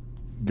 happens.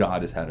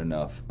 God has had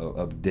enough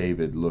of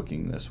David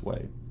looking this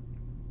way.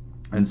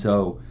 And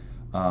so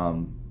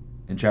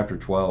in chapter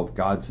 12,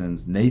 God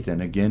sends Nathan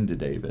again to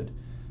David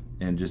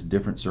in just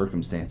different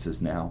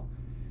circumstances now.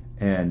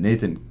 And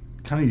Nathan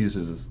kind of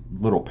uses this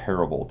little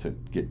parable to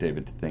get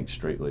David to think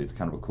straightly. It's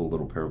kind of a cool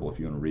little parable if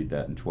you want to read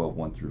that in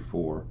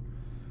 12:1-4,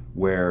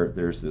 where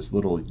there's this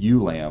little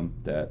ewe lamb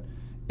that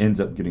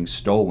ends up getting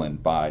stolen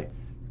by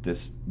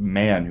this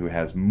man who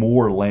has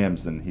more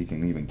lambs than he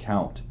can even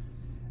count.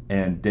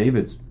 And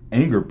David's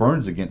anger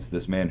burns against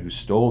this man who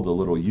stole the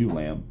little ewe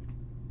lamb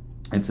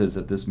and says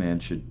that this man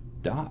should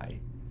die.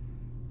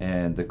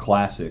 And the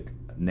classic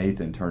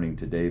Nathan turning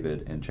to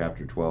David in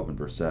chapter 12 and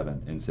verse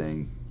 7 and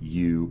saying,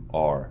 "You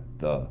are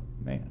the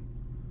man.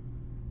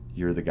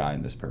 You're the guy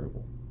in this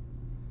parable."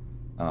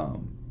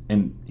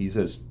 And he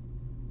says,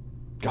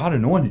 God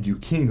anointed you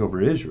king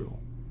over Israel.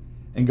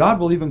 And God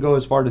will even go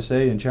as far to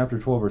say in chapter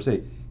 12 verse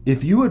 8,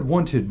 "If you had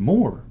wanted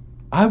more,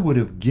 I would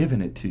have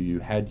given it to you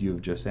had you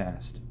have just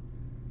asked.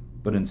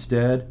 But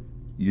instead,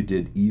 you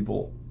did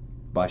evil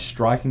by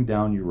striking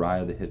down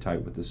Uriah the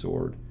Hittite with the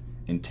sword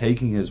and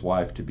taking his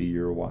wife to be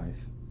your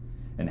wife,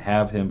 and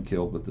have him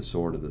killed with the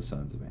sword of the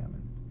sons of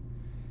Ammon."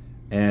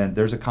 And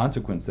there's a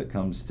consequence that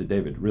comes to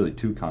David, really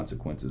two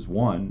consequences.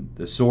 One,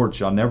 the sword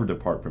shall never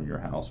depart from your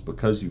house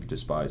because you've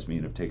despised me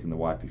and have taken the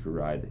wife of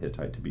Uriah the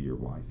Hittite to be your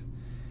wife.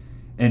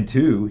 And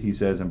two, he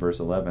says in verse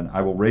 11,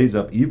 "I will raise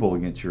up evil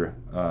against your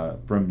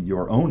from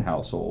your own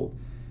household.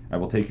 I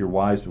will take your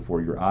wives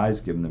before your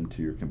eyes, give them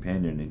to your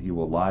companion, and he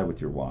will lie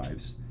with your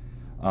wives."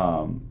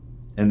 And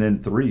then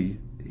three,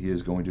 he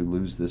is going to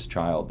lose this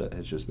child that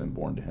has just been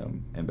born to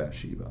him in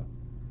Bathsheba.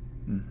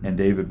 Mm-hmm. And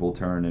David will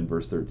turn in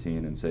verse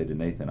 13 and say to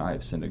Nathan, "I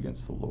have sinned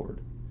against the Lord."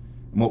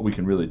 And what we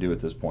can really do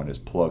at this point is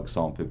plug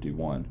Psalm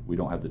 51. We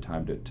don't have the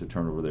time to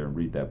turn over there and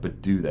read that,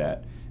 but do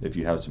that if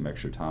you have some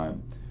extra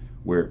time,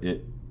 where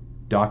it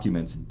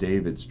documents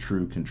David's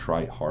true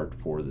contrite heart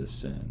for this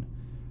sin.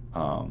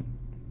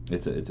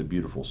 It's a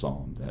beautiful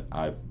psalm that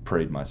I've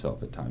prayed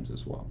myself at times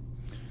as well.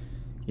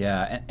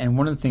 Yeah, and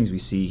one of the things we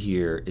see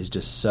here is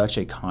just such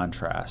a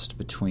contrast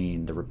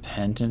between the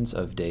repentance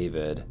of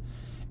David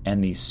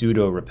and the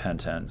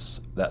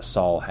pseudo-repentance that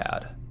Saul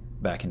had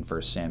back in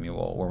 1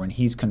 Samuel, where when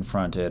he's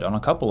confronted on a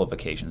couple of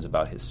occasions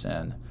about his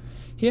sin,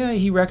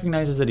 he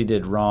recognizes that he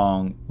did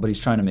wrong, but he's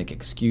trying to make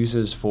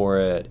excuses for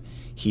it.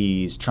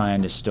 He's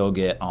trying to still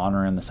get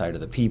honor in the sight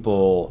of the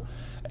people.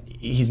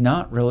 He's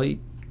not really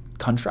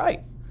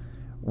contrite.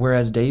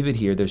 Whereas David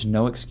here, there's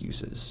no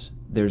excuses.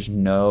 There's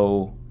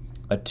no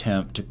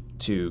attempt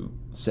to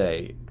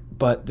say,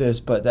 but this,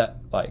 but that.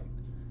 Like,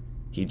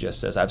 he just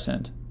says, "I've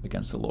sinned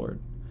against the Lord."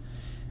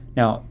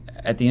 Now,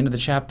 at the end of the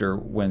chapter,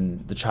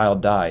 when the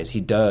child dies,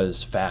 he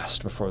does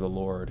fast before the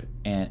Lord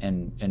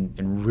and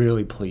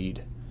really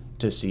plead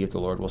to see if the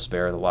Lord will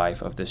spare the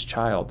life of this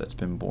child that's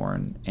been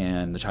born,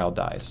 and the child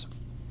dies.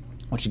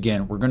 Which,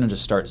 again, we're going to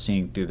just start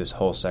seeing through this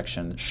whole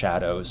section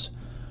shadows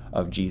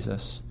of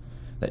Jesus,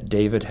 that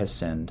David has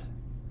sinned,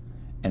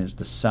 and it's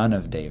the son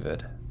of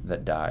David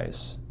that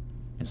dies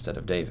instead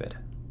of David.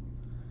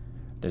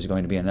 There's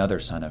going to be another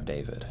son of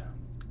David,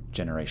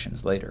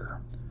 generations later,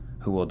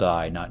 who will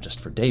die not just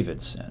for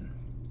David's sin,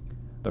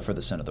 but for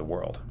the sin of the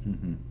world.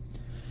 Mm-hmm.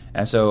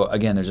 And so,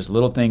 again, there's just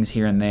little things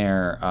here and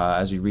there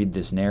as we read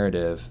this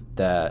narrative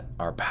that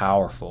are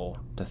powerful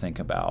to think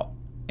about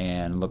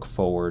and look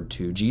forward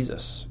to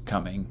Jesus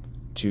coming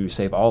to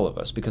save all of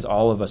us, because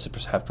all of us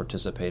have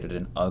participated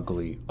in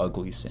ugly,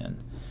 ugly sin,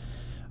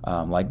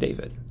 like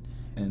David.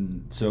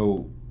 And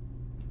so,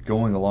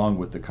 going along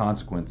with the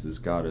consequences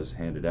God has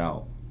handed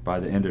out, by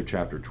the end of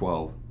chapter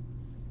 12,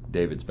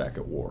 David's back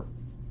at war.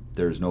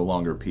 there's no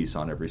longer peace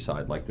on every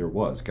side like there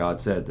was. God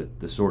said that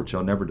the sword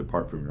shall never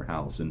depart from your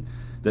house, and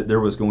that there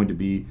was going to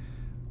be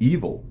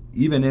evil,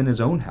 even in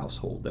his own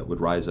household, that would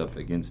rise up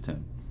against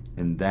him.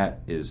 And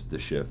that is the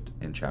shift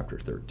in chapter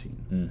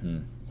 13. Mm-hmm.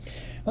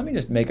 Let me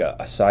just make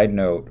a side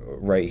note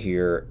right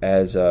here,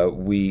 as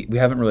we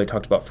haven't really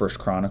talked about First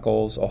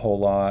Chronicles a whole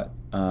lot.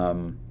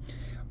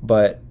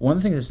 But one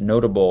of the things that's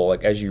notable,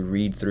 like as you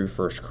read through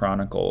First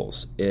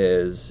Chronicles,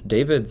 is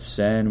David's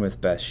sin with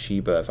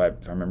Bathsheba. If I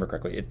remember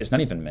correctly, it's not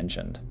even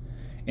mentioned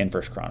in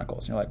First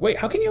Chronicles. And you're like, wait,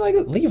 how can you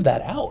leave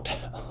that out?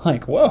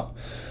 Like, whoa.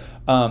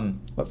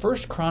 But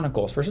First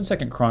and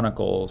Second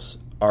Chronicles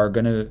are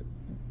going to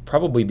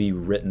probably be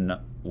written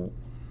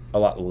a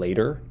lot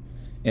later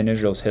in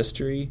Israel's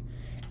history,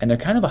 and they're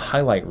kind of a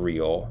highlight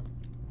reel,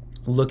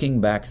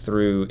 looking back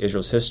through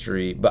Israel's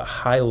history, but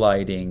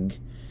highlighting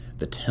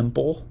the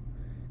temple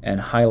and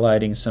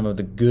highlighting some of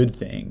the good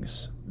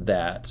things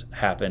that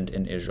happened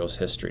in Israel's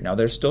history. Now,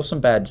 there's still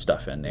some bad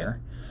stuff in there,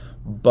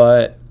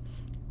 but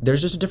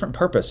there's just a different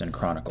purpose in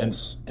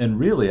Chronicles. And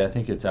really, I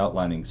think it's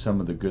outlining some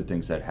of the good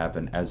things that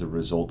happen as a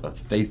result of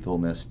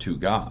faithfulness to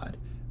God.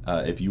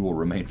 If you will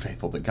remain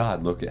faithful to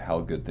God, look at how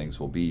good things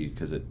will be,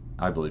 because it,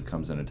 I believe,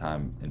 comes in a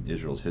time in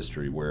Israel's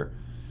history where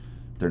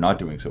they're not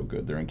doing so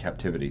good. They're in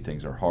captivity.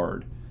 Things are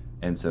hard.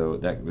 And so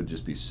that would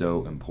just be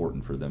so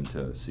important for them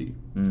to see.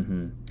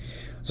 Mm-hmm.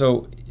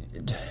 So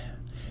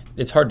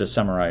it's hard to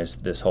summarize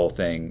this whole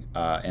thing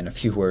in a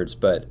few words,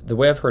 but the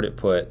way I've heard it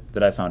put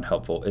that I found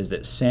helpful is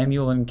that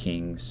Samuel and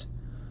Kings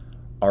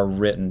are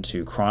written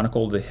to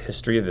chronicle the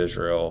history of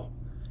Israel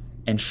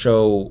and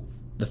show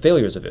the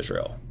failures of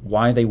Israel,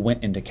 why they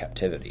went into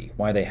captivity,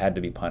 why they had to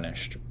be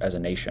punished as a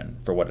nation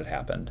for what had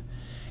happened.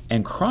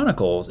 And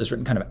Chronicles is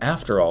written kind of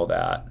after all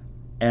that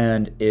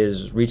and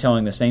is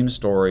retelling the same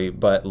story,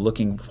 but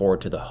looking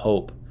forward to the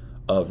hope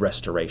of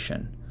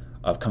restoration,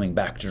 of coming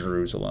back to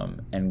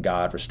Jerusalem and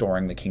God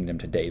restoring the kingdom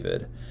to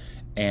David.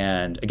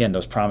 And again,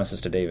 those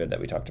promises to David that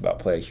we talked about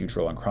play a huge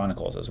role in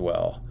Chronicles as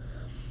well.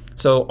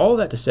 So all of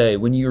that to say,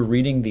 when you're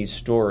reading these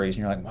stories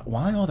and you're like,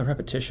 why all the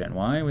repetition?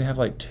 Why do we have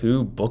like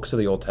 2 books of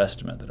the Old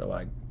Testament that are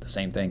like the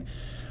same thing?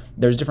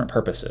 There's different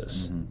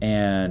purposes. Mm-hmm.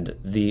 And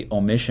the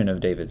omission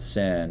of David's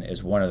sin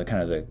is one of the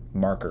kind of the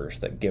markers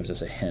that gives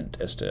us a hint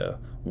as to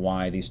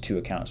why these 2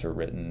 accounts are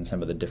written and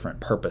some of the different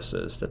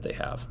purposes that they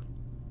have.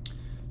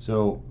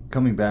 So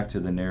coming back to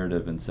the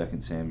narrative in 2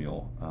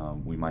 Samuel,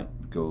 we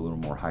might go a little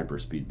more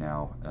hyperspeed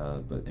now,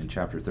 but in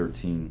chapter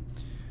 13,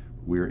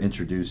 we're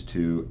introduced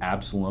to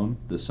Absalom,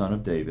 the son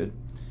of David,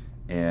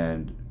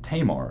 and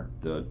Tamar,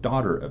 the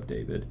daughter of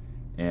David,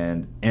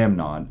 and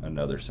Amnon,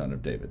 another son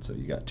of David. So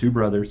you got 2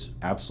 brothers,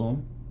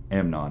 Absalom,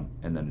 Amnon,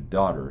 and then a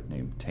daughter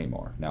named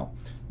Tamar. Now,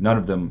 none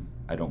of them,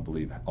 I don't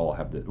believe, all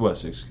have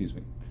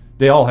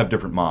they all have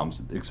different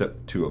moms,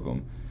 except 2 of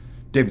them.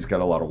 David's got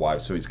a lot of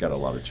wives, so he's got a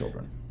lot of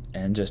children.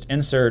 And just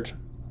insert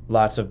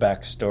lots of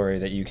backstory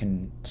that you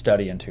can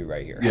study into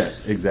right here.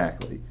 Yes,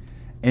 exactly.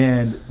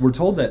 And we're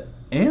told that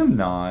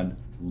Amnon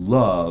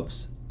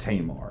loves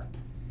Tamar.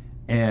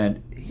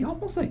 And he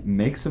almost like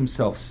makes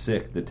himself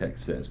sick, the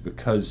text says,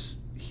 because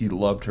he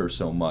loved her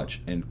so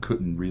much and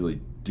couldn't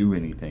really do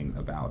anything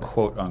about it.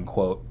 Quote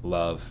unquote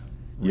love.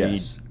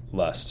 Yes. Read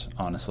lust,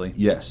 honestly.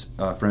 Yes.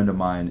 A friend of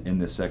mine in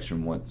this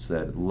section once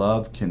said,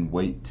 love can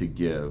wait to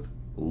give,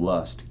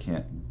 lust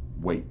can't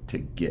wait to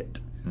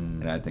get.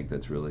 And I think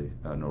that's really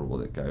notable.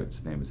 That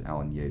guy's name is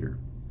Alan Yater.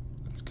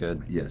 That's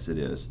good. Yes, it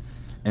is.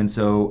 And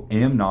so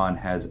Amnon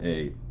has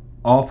a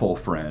awful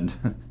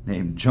friend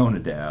named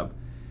Jonadab,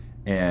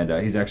 and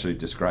he's actually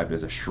described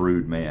as a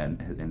shrewd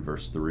man in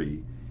verse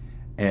 3.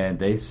 And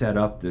they set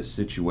up this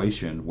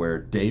situation where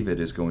David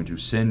is going to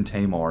send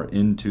Tamar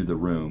into the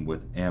room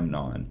with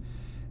Amnon.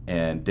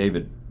 And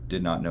David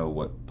did not know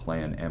what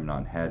plan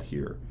Amnon had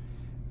here.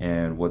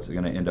 And what's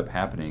going to end up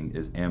happening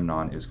is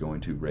Amnon is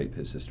going to rape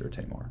his sister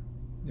Tamar.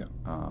 Yeah,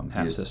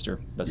 half-sister,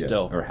 but yes,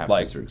 still. Or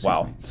half-sister,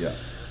 wow. Me. Yeah,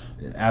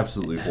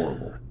 absolutely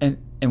horrible. And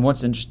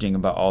what's interesting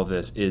about all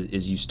this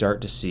is you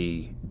start to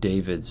see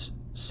David's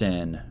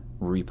sin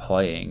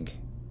replaying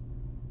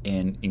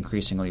in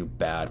increasingly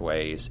bad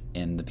ways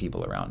in the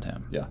people around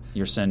him. Yeah.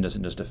 Your sin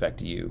doesn't just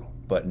affect you,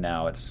 but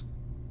now it's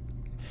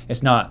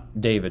not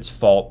David's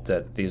fault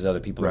that these other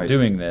people are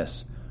doing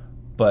this,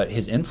 but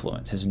his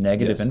influence, his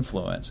negative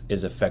influence,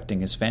 is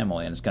affecting his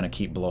family, and it's going to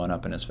keep blowing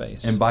up in his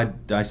face. And by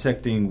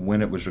dissecting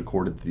when it was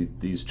recorded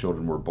these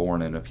children were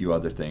born and a few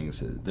other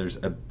things, there's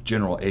a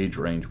general age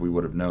range we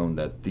would have known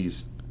that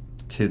these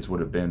kids would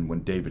have been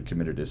when David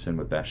committed his sin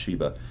with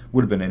Bathsheba,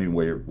 would have been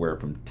anywhere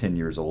from 10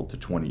 years old to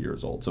 20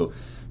 years old. So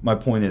my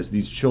point is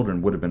these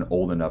children would have been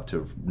old enough to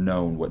have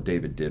known what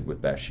David did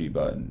with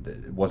Bathsheba, and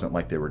it wasn't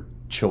like they were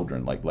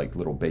children, like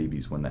little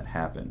babies when that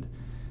happened.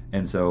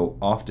 And so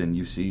often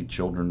you see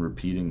children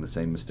repeating the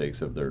same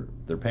mistakes of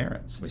their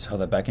parents. We saw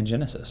that back in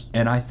Genesis.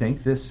 And I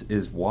think this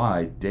is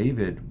why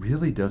David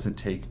really doesn't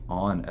take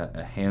on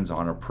a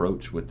hands-on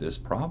approach with this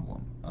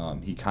problem.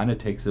 He kind of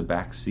takes a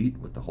back seat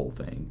with the whole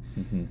thing.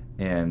 Mm-hmm.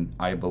 And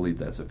I believe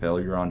that's a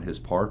failure on his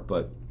part,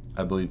 but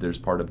I believe there's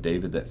part of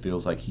David that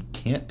feels like he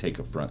can't take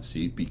a front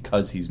seat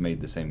because he's made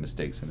the same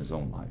mistakes in his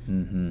own life.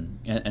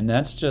 And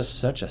that's just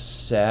such a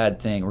sad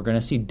thing. We're going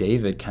to see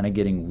David kind of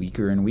getting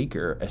weaker and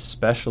weaker,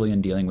 especially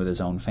in dealing with his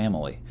own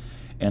family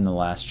in the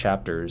last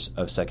chapters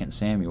of 2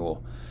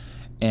 Samuel.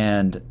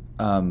 And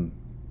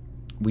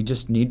we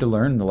just need to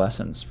learn the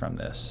lessons from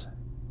this.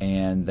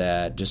 And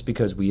that just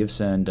because we have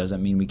sinned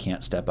doesn't mean we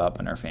can't step up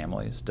in our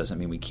families, doesn't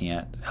mean we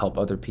can't help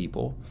other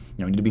people.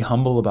 We need to be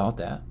humble about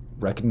that,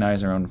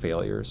 recognize our own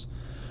failures.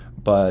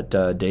 But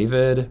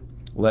David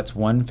lets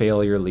one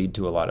failure lead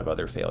to a lot of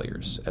other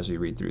failures as we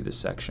read through this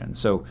section.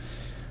 So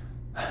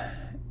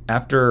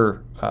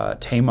after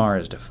Tamar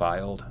is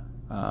defiled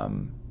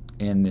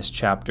in this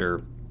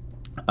chapter,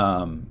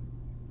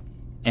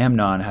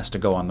 Amnon has to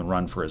go on the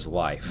run for his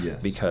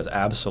life because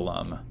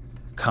Absalom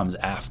comes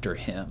after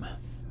him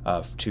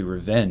to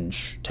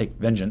take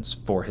vengeance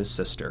for his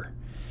sister.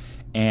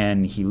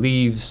 And he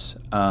leaves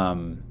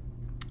and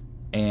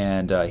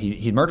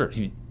he murders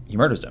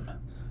him.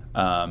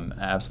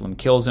 Absalom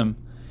kills him,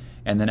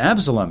 and then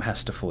Absalom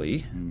has to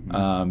flee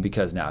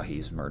because now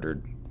he's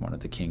murdered one of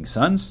the king's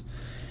sons.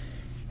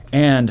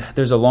 And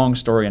there's a long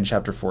story in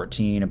chapter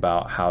 14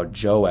 about how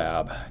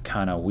Joab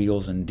kind of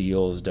wheels and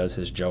deals, does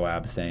his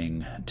Joab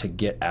thing to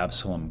get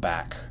Absalom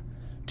back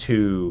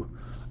to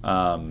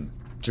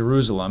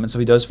Jerusalem. And so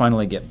he does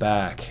finally get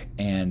back,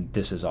 and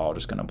this is all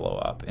just going to blow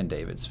up in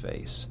David's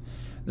face.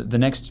 The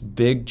next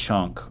big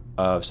chunk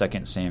of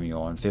 2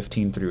 Samuel in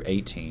 15 through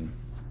 18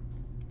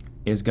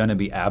 is going to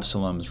be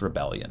Absalom's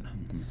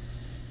rebellion.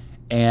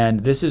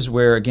 And this is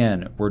where,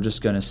 again, we're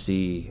just going to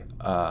see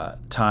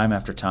time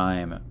after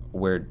time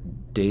where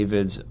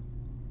David's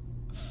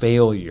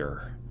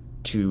failure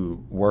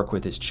to work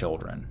with his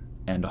children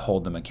and to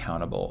hold them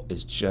accountable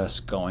is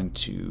just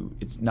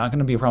it's not going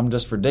to be a problem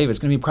just for David, it's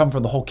going to be a problem for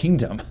the whole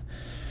kingdom,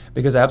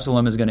 because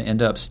Absalom is going to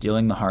end up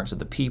stealing the hearts of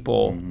the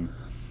people,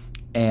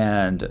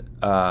 and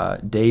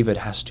David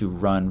has to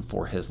run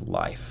for his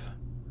life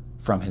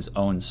from his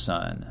own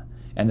son.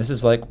 And this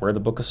is like where the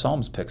book of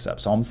Psalms picks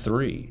up. Psalm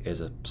 3 is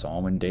a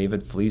psalm when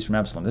David flees from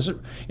Absalom.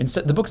 In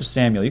the books of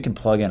Samuel, you can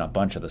plug in a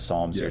bunch of the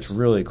Psalms here. It's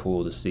really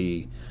cool to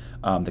see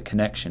the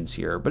connections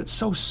here. But it's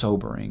so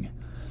sobering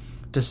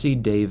to see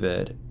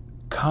David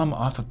come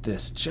off of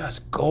this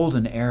just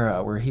golden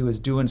era where he was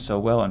doing so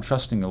well and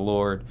trusting the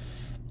Lord,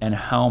 and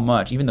how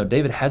much, even though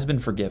David has been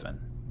forgiven,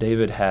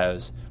 David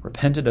has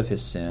repented of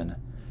his sin,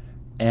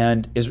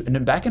 and is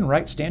back in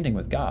right standing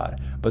with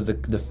God, but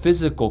the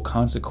physical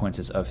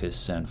consequences of his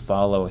sin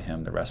follow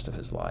him the rest of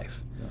his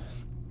life.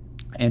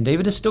 And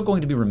David is still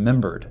going to be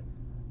remembered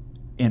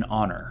in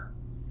honor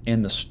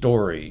in the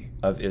story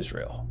of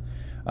Israel.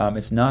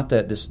 It's not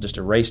that this just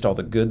erased all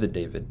the good that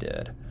David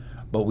did,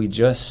 but we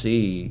just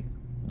see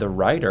the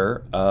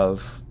writer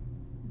of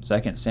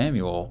 2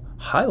 Samuel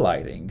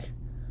highlighting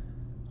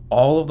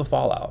all of the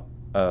fallout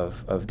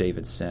of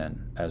David's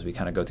sin as we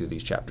kind of go through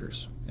these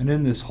chapters. And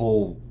in this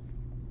whole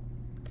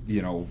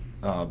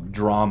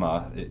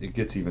drama, it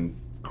gets even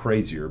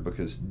crazier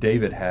because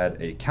David had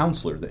a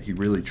counselor that he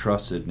really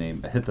trusted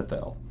named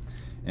Ahithophel.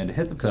 And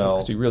Ahithophel...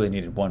 Because we really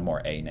needed one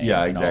more A name.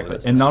 Yeah, exactly.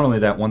 And not only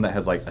that, one that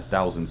has like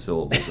 1,000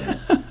 syllables in it.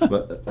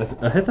 But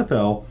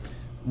Ahithophel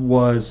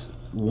was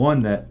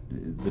one that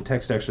the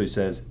text actually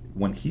says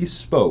when he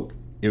spoke,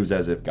 it was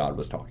as if God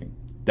was talking.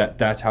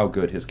 That's how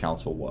good his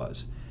counsel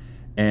was.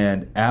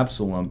 And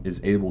Absalom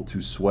is able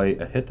to sway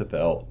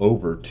Ahithophel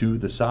over to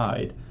the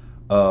side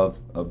of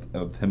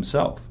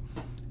himself.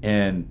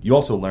 And you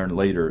also learn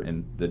later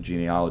in the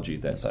genealogy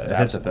that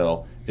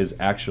Ahithophel is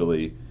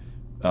actually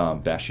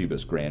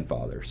Bathsheba's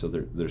grandfather. So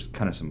there's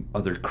kind of some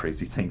other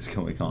crazy things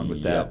going on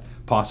with that.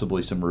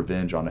 Possibly some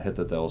revenge on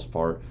Ahithophel's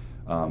part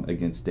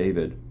against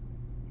David.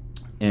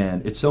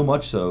 And it's so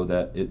much so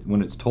that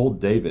when it's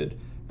told David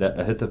that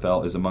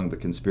Ahithophel is among the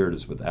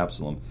conspirators with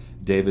Absalom,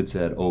 David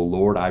said, "O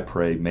Lord, I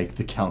pray, make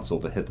the counsel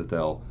of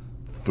Ahithophel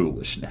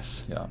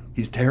foolishness." Yeah.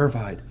 He's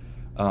terrified.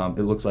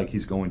 It looks like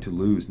he's going to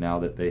lose now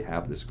that they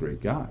have this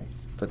great guy.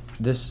 But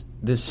this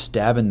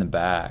stab in the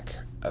back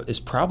is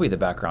probably the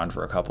background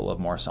for a couple of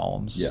more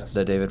psalms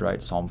that David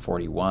writes, Psalm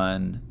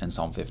 41 and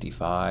Psalm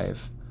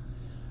 55.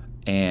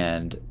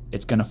 And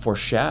it's going to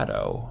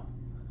foreshadow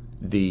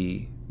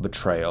the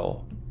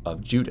betrayal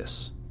of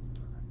Judas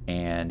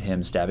and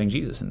him stabbing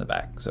Jesus in the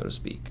back, so to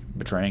speak,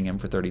 betraying him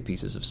for 30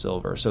 pieces of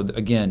silver. So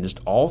again,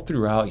 just all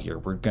throughout here,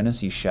 we're going to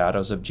see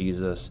shadows of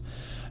Jesus,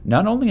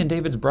 not only in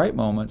David's bright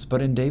moments,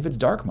 but in David's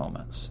dark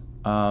moments.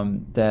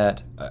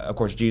 That, of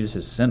course, Jesus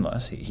is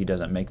sinless. He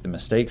doesn't make the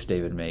mistakes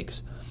David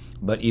makes.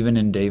 But even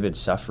in David's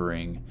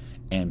suffering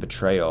and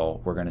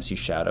betrayal, we're going to see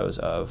shadows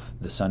of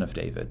the Son of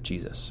David,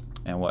 Jesus,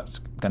 and what's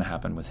going to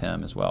happen with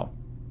him as well.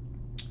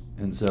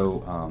 And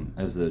so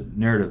as the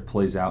narrative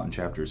plays out in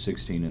chapters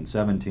 16 and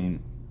 17,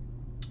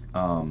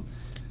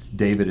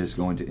 David is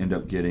going to end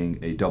up getting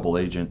a double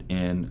agent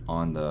in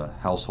on the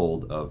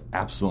household of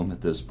Absalom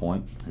at this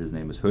point. His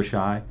name is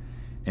Hushai.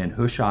 And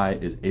Hushai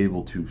is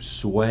able to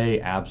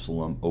sway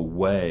Absalom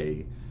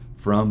away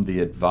from the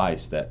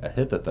advice that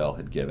Ahithophel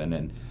had given.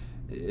 And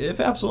if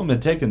Absalom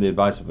had taken the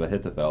advice of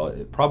Ahithophel,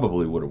 it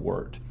probably would have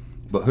worked.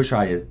 But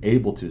Hushai is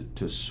able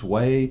to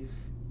sway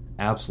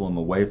Absalom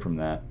away from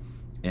that,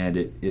 and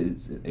it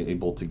is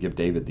able to give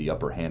David the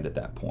upper hand at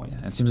that point.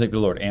 Yeah, it seems like the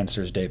Lord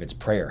answers David's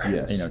prayer.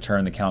 Yes.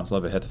 Turn the counsel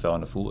of Ahithophel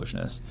into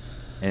foolishness.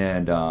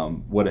 And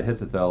what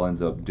Ahithophel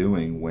ends up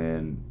doing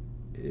when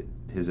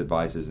his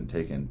advice isn't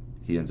taken,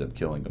 he ends up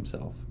killing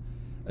himself.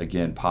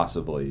 Again,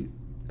 possibly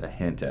a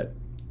hint at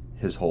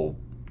his whole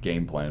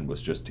game plan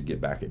was just to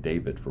get back at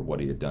David for what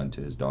he had done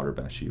to his daughter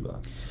Bathsheba.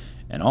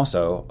 And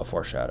also a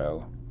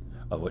foreshadow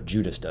of what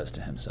Judas does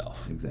to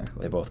himself.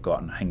 Exactly. They both go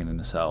out and hang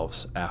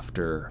themselves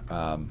after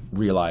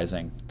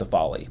realizing the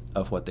folly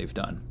of what they've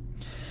done.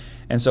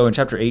 And so in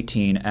chapter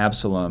 18,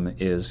 Absalom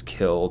is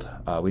killed.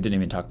 We didn't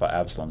even talk about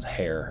Absalom's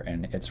hair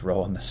and its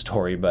role in the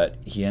story, but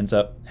he ends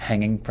up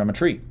hanging from a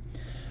tree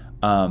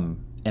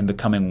and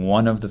becoming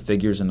one of the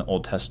figures in the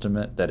Old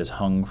Testament that is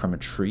hung from a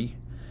tree.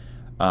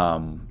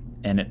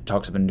 And it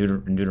talks about in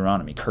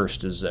Deuteronomy,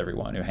 cursed is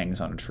everyone who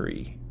hangs on a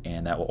tree.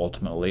 And that will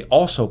ultimately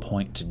also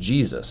point to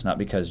Jesus, not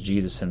because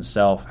Jesus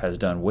himself has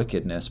done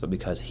wickedness, but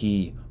because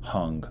he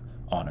hung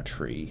on a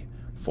tree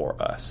for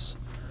us.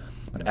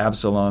 But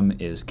Absalom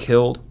is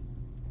killed,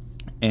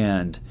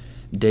 and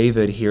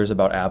David hears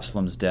about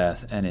Absalom's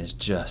death and is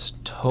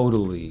just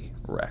totally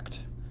wrecked.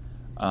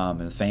 In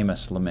the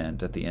famous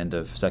lament at the end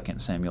of 2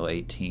 Samuel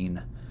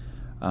 18,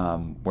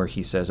 where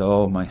he says,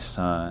 "Oh, my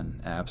son,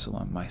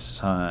 Absalom, my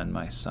son,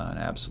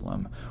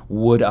 Absalom,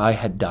 would I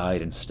had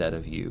died instead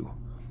of you.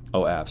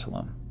 Oh,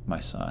 Absalom,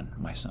 my son,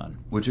 my son."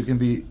 Which it can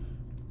be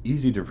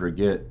easy to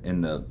forget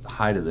in the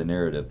height of the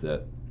narrative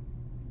that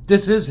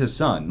this is his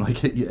son.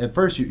 Like, at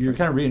first you're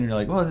kind of reading and you're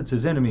like, well, it's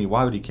his enemy.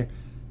 Why would he care?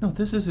 No,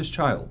 this is his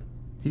child.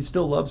 He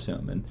still loves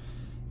him.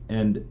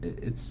 And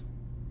it's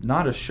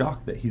not a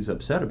shock that he's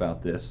upset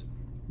about this.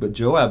 But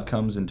Joab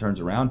comes and turns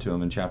around to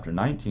him in chapter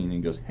 19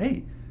 and goes,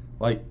 hey,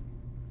 like,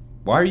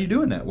 why are you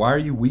doing that? Why are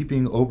you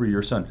weeping over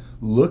your son?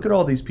 Look at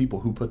all these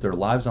people who put their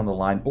lives on the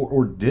line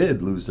or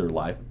did lose their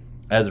life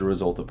as a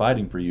result of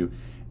fighting for you,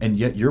 and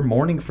yet you're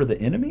mourning for the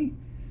enemy?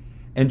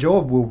 And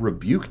Joab will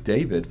rebuke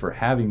David for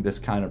having this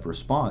kind of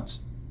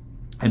response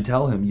and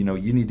tell him,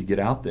 you need to get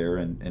out there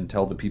and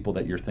tell the people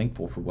that you're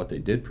thankful for what they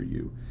did for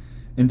you.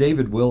 And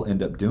David will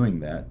end up doing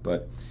that,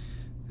 but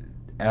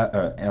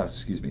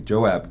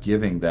Joab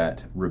giving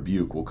that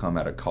rebuke will come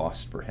at a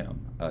cost for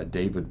him.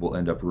 David will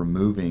end up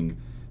removing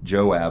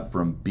Joab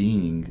from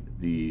being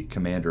the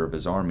commander of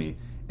his army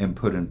and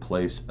put in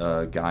place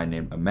a guy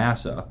named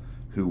Amasa,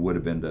 who would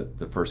have been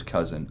the first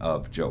cousin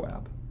of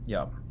Joab.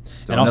 Yeah.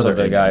 So and also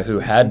the guy who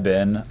had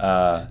been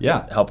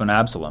helping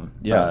Absalom,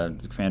 the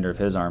commander of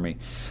his army.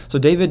 So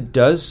David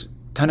does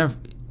kind of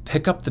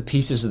pick up the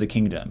pieces of the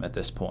kingdom at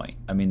this point.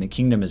 I mean, the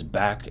kingdom is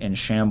back in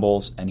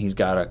shambles, and he's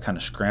got to kind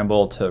of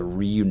scramble to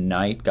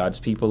reunite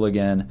God's people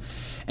again.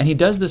 And he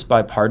does this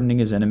by pardoning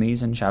his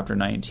enemies in chapter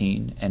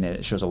 19, and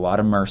it shows a lot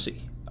of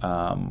mercy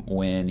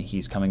when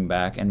he's coming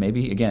back. And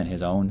maybe, again,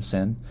 his own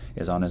sin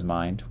is on his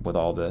mind with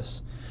all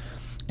this.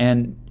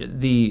 And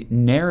the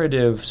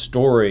narrative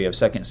story of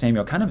 2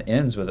 Samuel kind of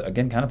ends with,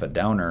 again, kind of a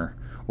downer,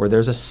 where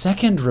there's a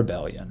second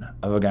rebellion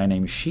of a guy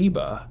named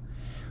Sheba,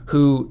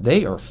 who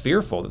they are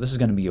fearful that this is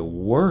going to be a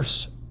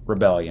worse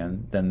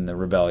rebellion than the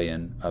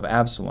rebellion of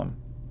Absalom.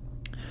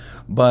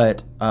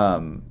 But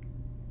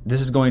this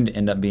is going to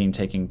end up being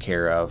taken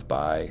care of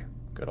by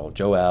good old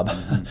Joab,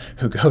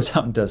 who goes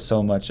out and does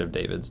so much of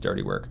David's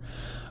dirty work,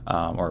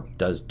 or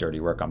does dirty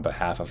work on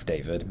behalf of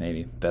David,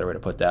 maybe a better way to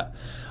put that.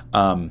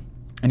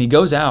 And he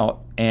goes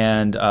out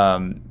and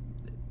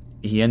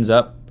he ends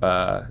up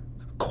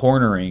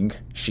cornering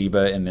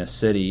Sheba in this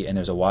city, and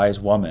there's a wise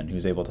woman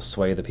who's able to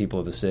sway the people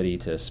of the city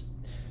to,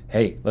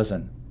 hey,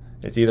 listen,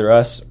 it's either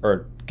us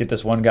or get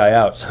this one guy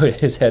out. So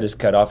his head is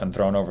cut off and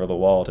thrown over the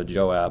wall to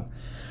Joab.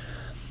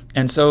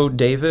 And so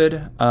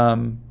David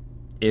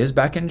is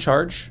back in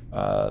charge.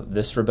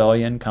 This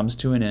rebellion comes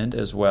to an end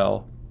as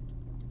well.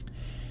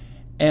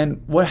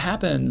 And what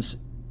happens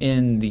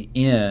in the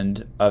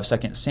end of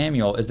 2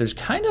 Samuel is there's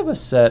kind of a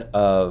set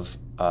of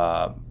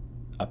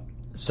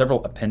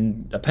several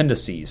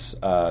appendices.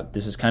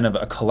 This is kind of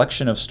a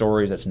collection of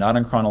stories that's not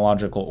in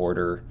chronological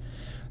order.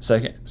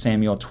 2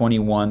 Samuel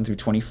 21 through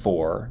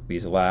 24,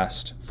 these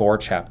last 4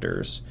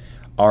 chapters,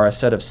 are a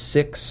set of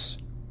 6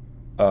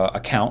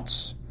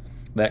 accounts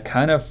that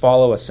kind of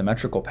follow a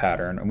symmetrical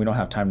pattern, and we don't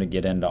have time to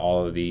get into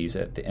all of these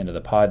at the end of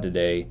the pod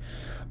today.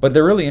 But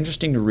they're really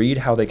interesting to read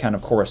how they kind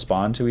of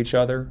correspond to each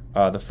other.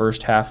 The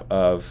first half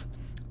of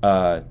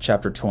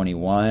chapter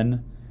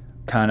 21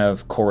 kind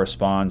of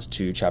corresponds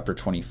to chapter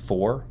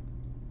 24,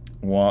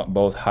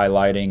 both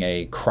highlighting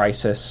a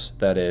crisis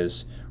that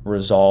is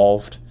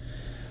resolved,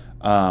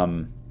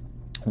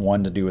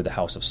 one to do with the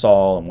house of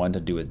Saul and one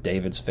to do with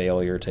David's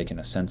failure taking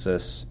a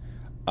census.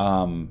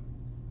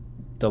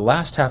 The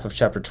last half of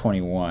chapter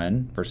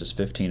 21, verses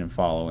 15 and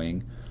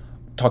following,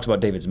 talks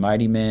about David's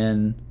mighty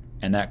men,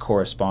 and that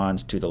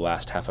corresponds to the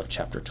last half of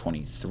chapter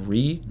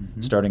 23,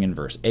 starting in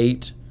verse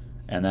 8.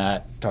 And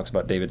that talks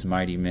about David's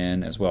mighty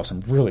men as well. Some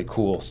really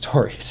cool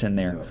stories in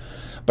there. Yeah.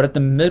 But at the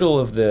middle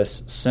of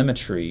this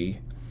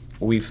symmetry,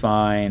 we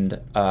find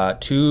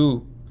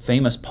two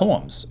famous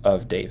poems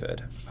of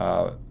David.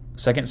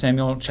 2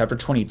 Samuel chapter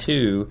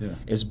 22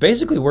 is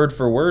basically word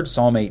for word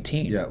Psalm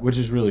 18. Yeah, which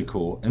is really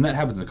cool. And that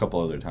happens a couple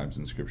other times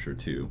in Scripture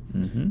too.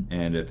 Mm-hmm.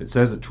 And if it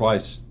says it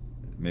twice,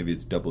 maybe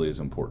it's doubly as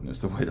important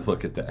is the way to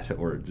look at that.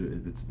 Or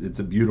it's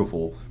a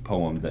beautiful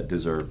poem that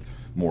deserved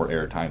more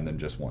airtime than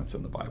just once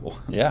in the Bible.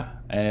 Yeah,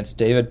 and it's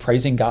David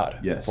praising God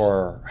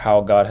for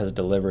how God has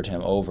delivered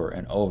him over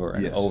and over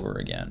and over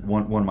again.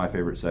 One of my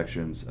favorite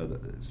sections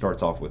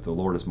starts off with, "The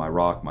Lord is my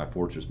rock, my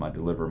fortress, my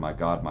deliverer, my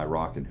God, my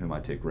rock, in whom I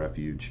take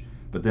refuge."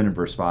 But then in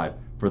verse 5,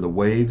 "For the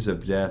waves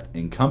of death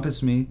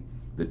encompass me,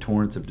 the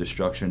torrents of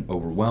destruction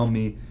overwhelmed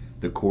me,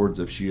 the cords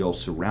of Sheol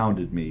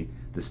surrounded me,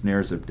 the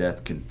snares of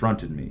death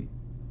confronted me.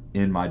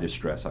 In my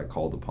distress I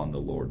called upon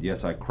the Lord.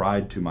 Yes, I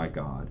cried to my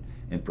God,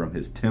 and from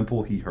his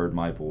temple he heard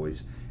my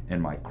voice,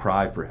 and my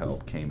cry for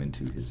help came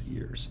into his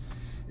ears."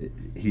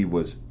 He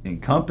was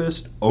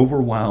encompassed,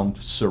 overwhelmed,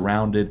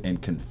 surrounded,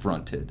 and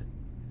confronted,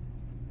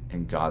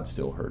 and God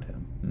still heard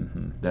him.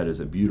 Mm-hmm. That is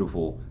a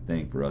beautiful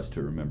thing for us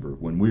to remember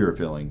when we are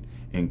feeling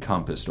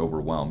encompassed,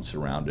 overwhelmed,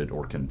 surrounded,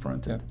 or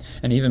confronted. Yeah.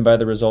 And even by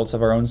the results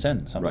of our own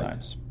sin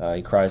sometimes. Right.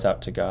 He cries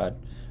out to God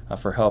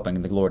for help,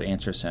 and the Lord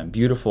answers him.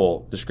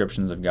 Beautiful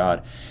descriptions of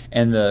God.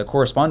 And the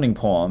corresponding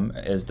poem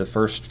is the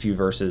first few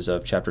verses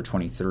of chapter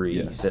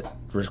 23 that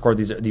record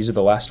these are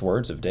the last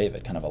words of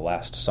David, kind of a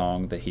last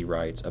song that he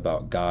writes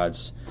about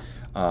God's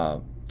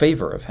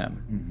favor of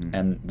him,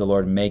 and the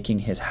Lord making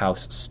his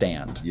house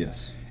stand.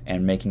 Yes.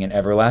 And making an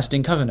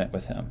everlasting covenant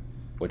with him,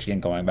 which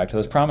again, going back to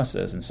those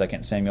promises in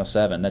 2 Samuel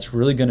 7, that's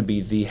really going to be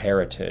the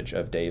heritage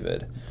of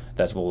David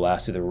that will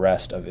last through the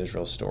rest of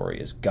Israel's story,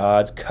 is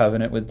God's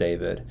covenant with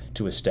David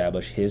to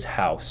establish his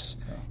house,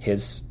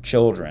 his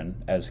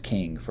children, as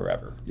king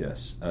forever.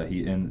 Yes,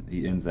 he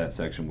ends that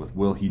section with,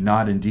 "Will he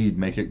not indeed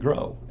make it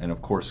grow?" And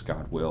of course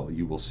God will.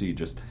 You will see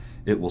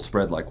it will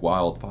spread like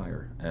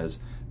wildfire as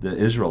the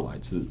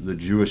Israelites, the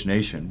Jewish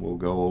nation, will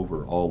go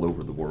all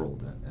over the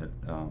world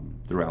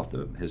throughout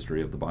the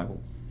history of the Bible.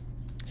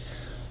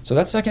 So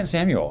that's 2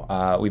 Samuel.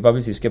 We've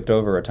obviously skipped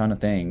over a ton of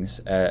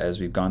things as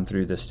we've gone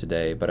through this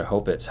today, but I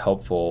hope it's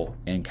helpful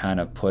in kind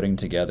of putting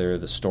together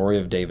the story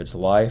of David's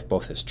life,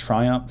 both his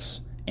triumphs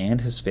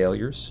and his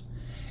failures.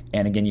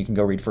 And again, you can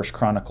go read 1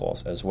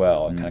 Chronicles as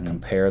well and kind of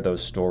compare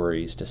those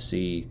stories to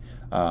see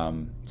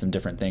some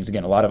different things.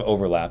 Again, a lot of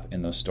overlap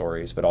in those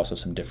stories, but also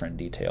some different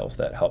details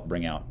that help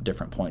bring out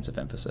different points of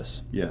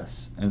emphasis.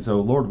 Yes. And so,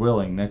 Lord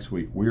willing, next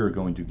week we are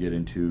going to get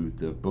into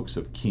the books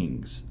of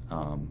Kings.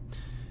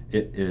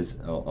 It is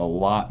a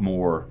lot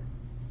more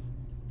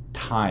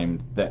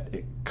time that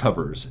it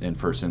covers in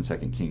 1st and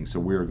 2nd Kings, so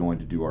we are going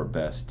to do our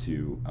best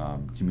to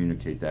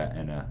communicate that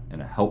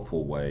in a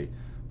helpful way,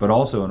 but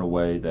also in a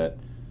way that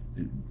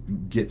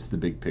gets the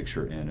big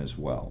picture in as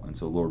well. And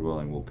so, Lord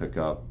willing, we'll pick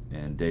up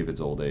in David's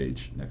old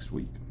age next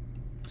week.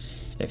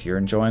 If you're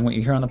enjoying what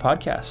you hear on the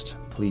podcast,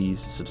 please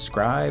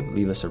subscribe,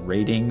 leave us a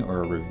rating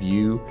or a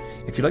review.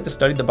 If you'd like to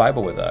study the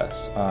Bible with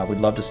us, we'd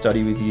love to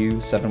study with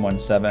you,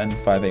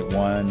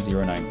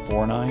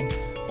 717-581-0949,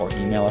 or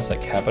email us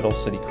at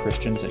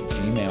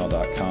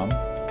capitalcitychristians@gmail.com.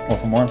 Or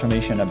for more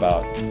information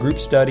about group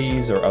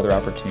studies or other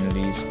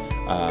opportunities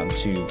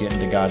to get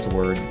into God's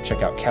Word,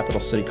 check out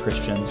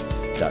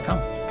capitalcitychristians.com.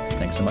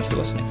 Thanks so much for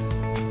listening.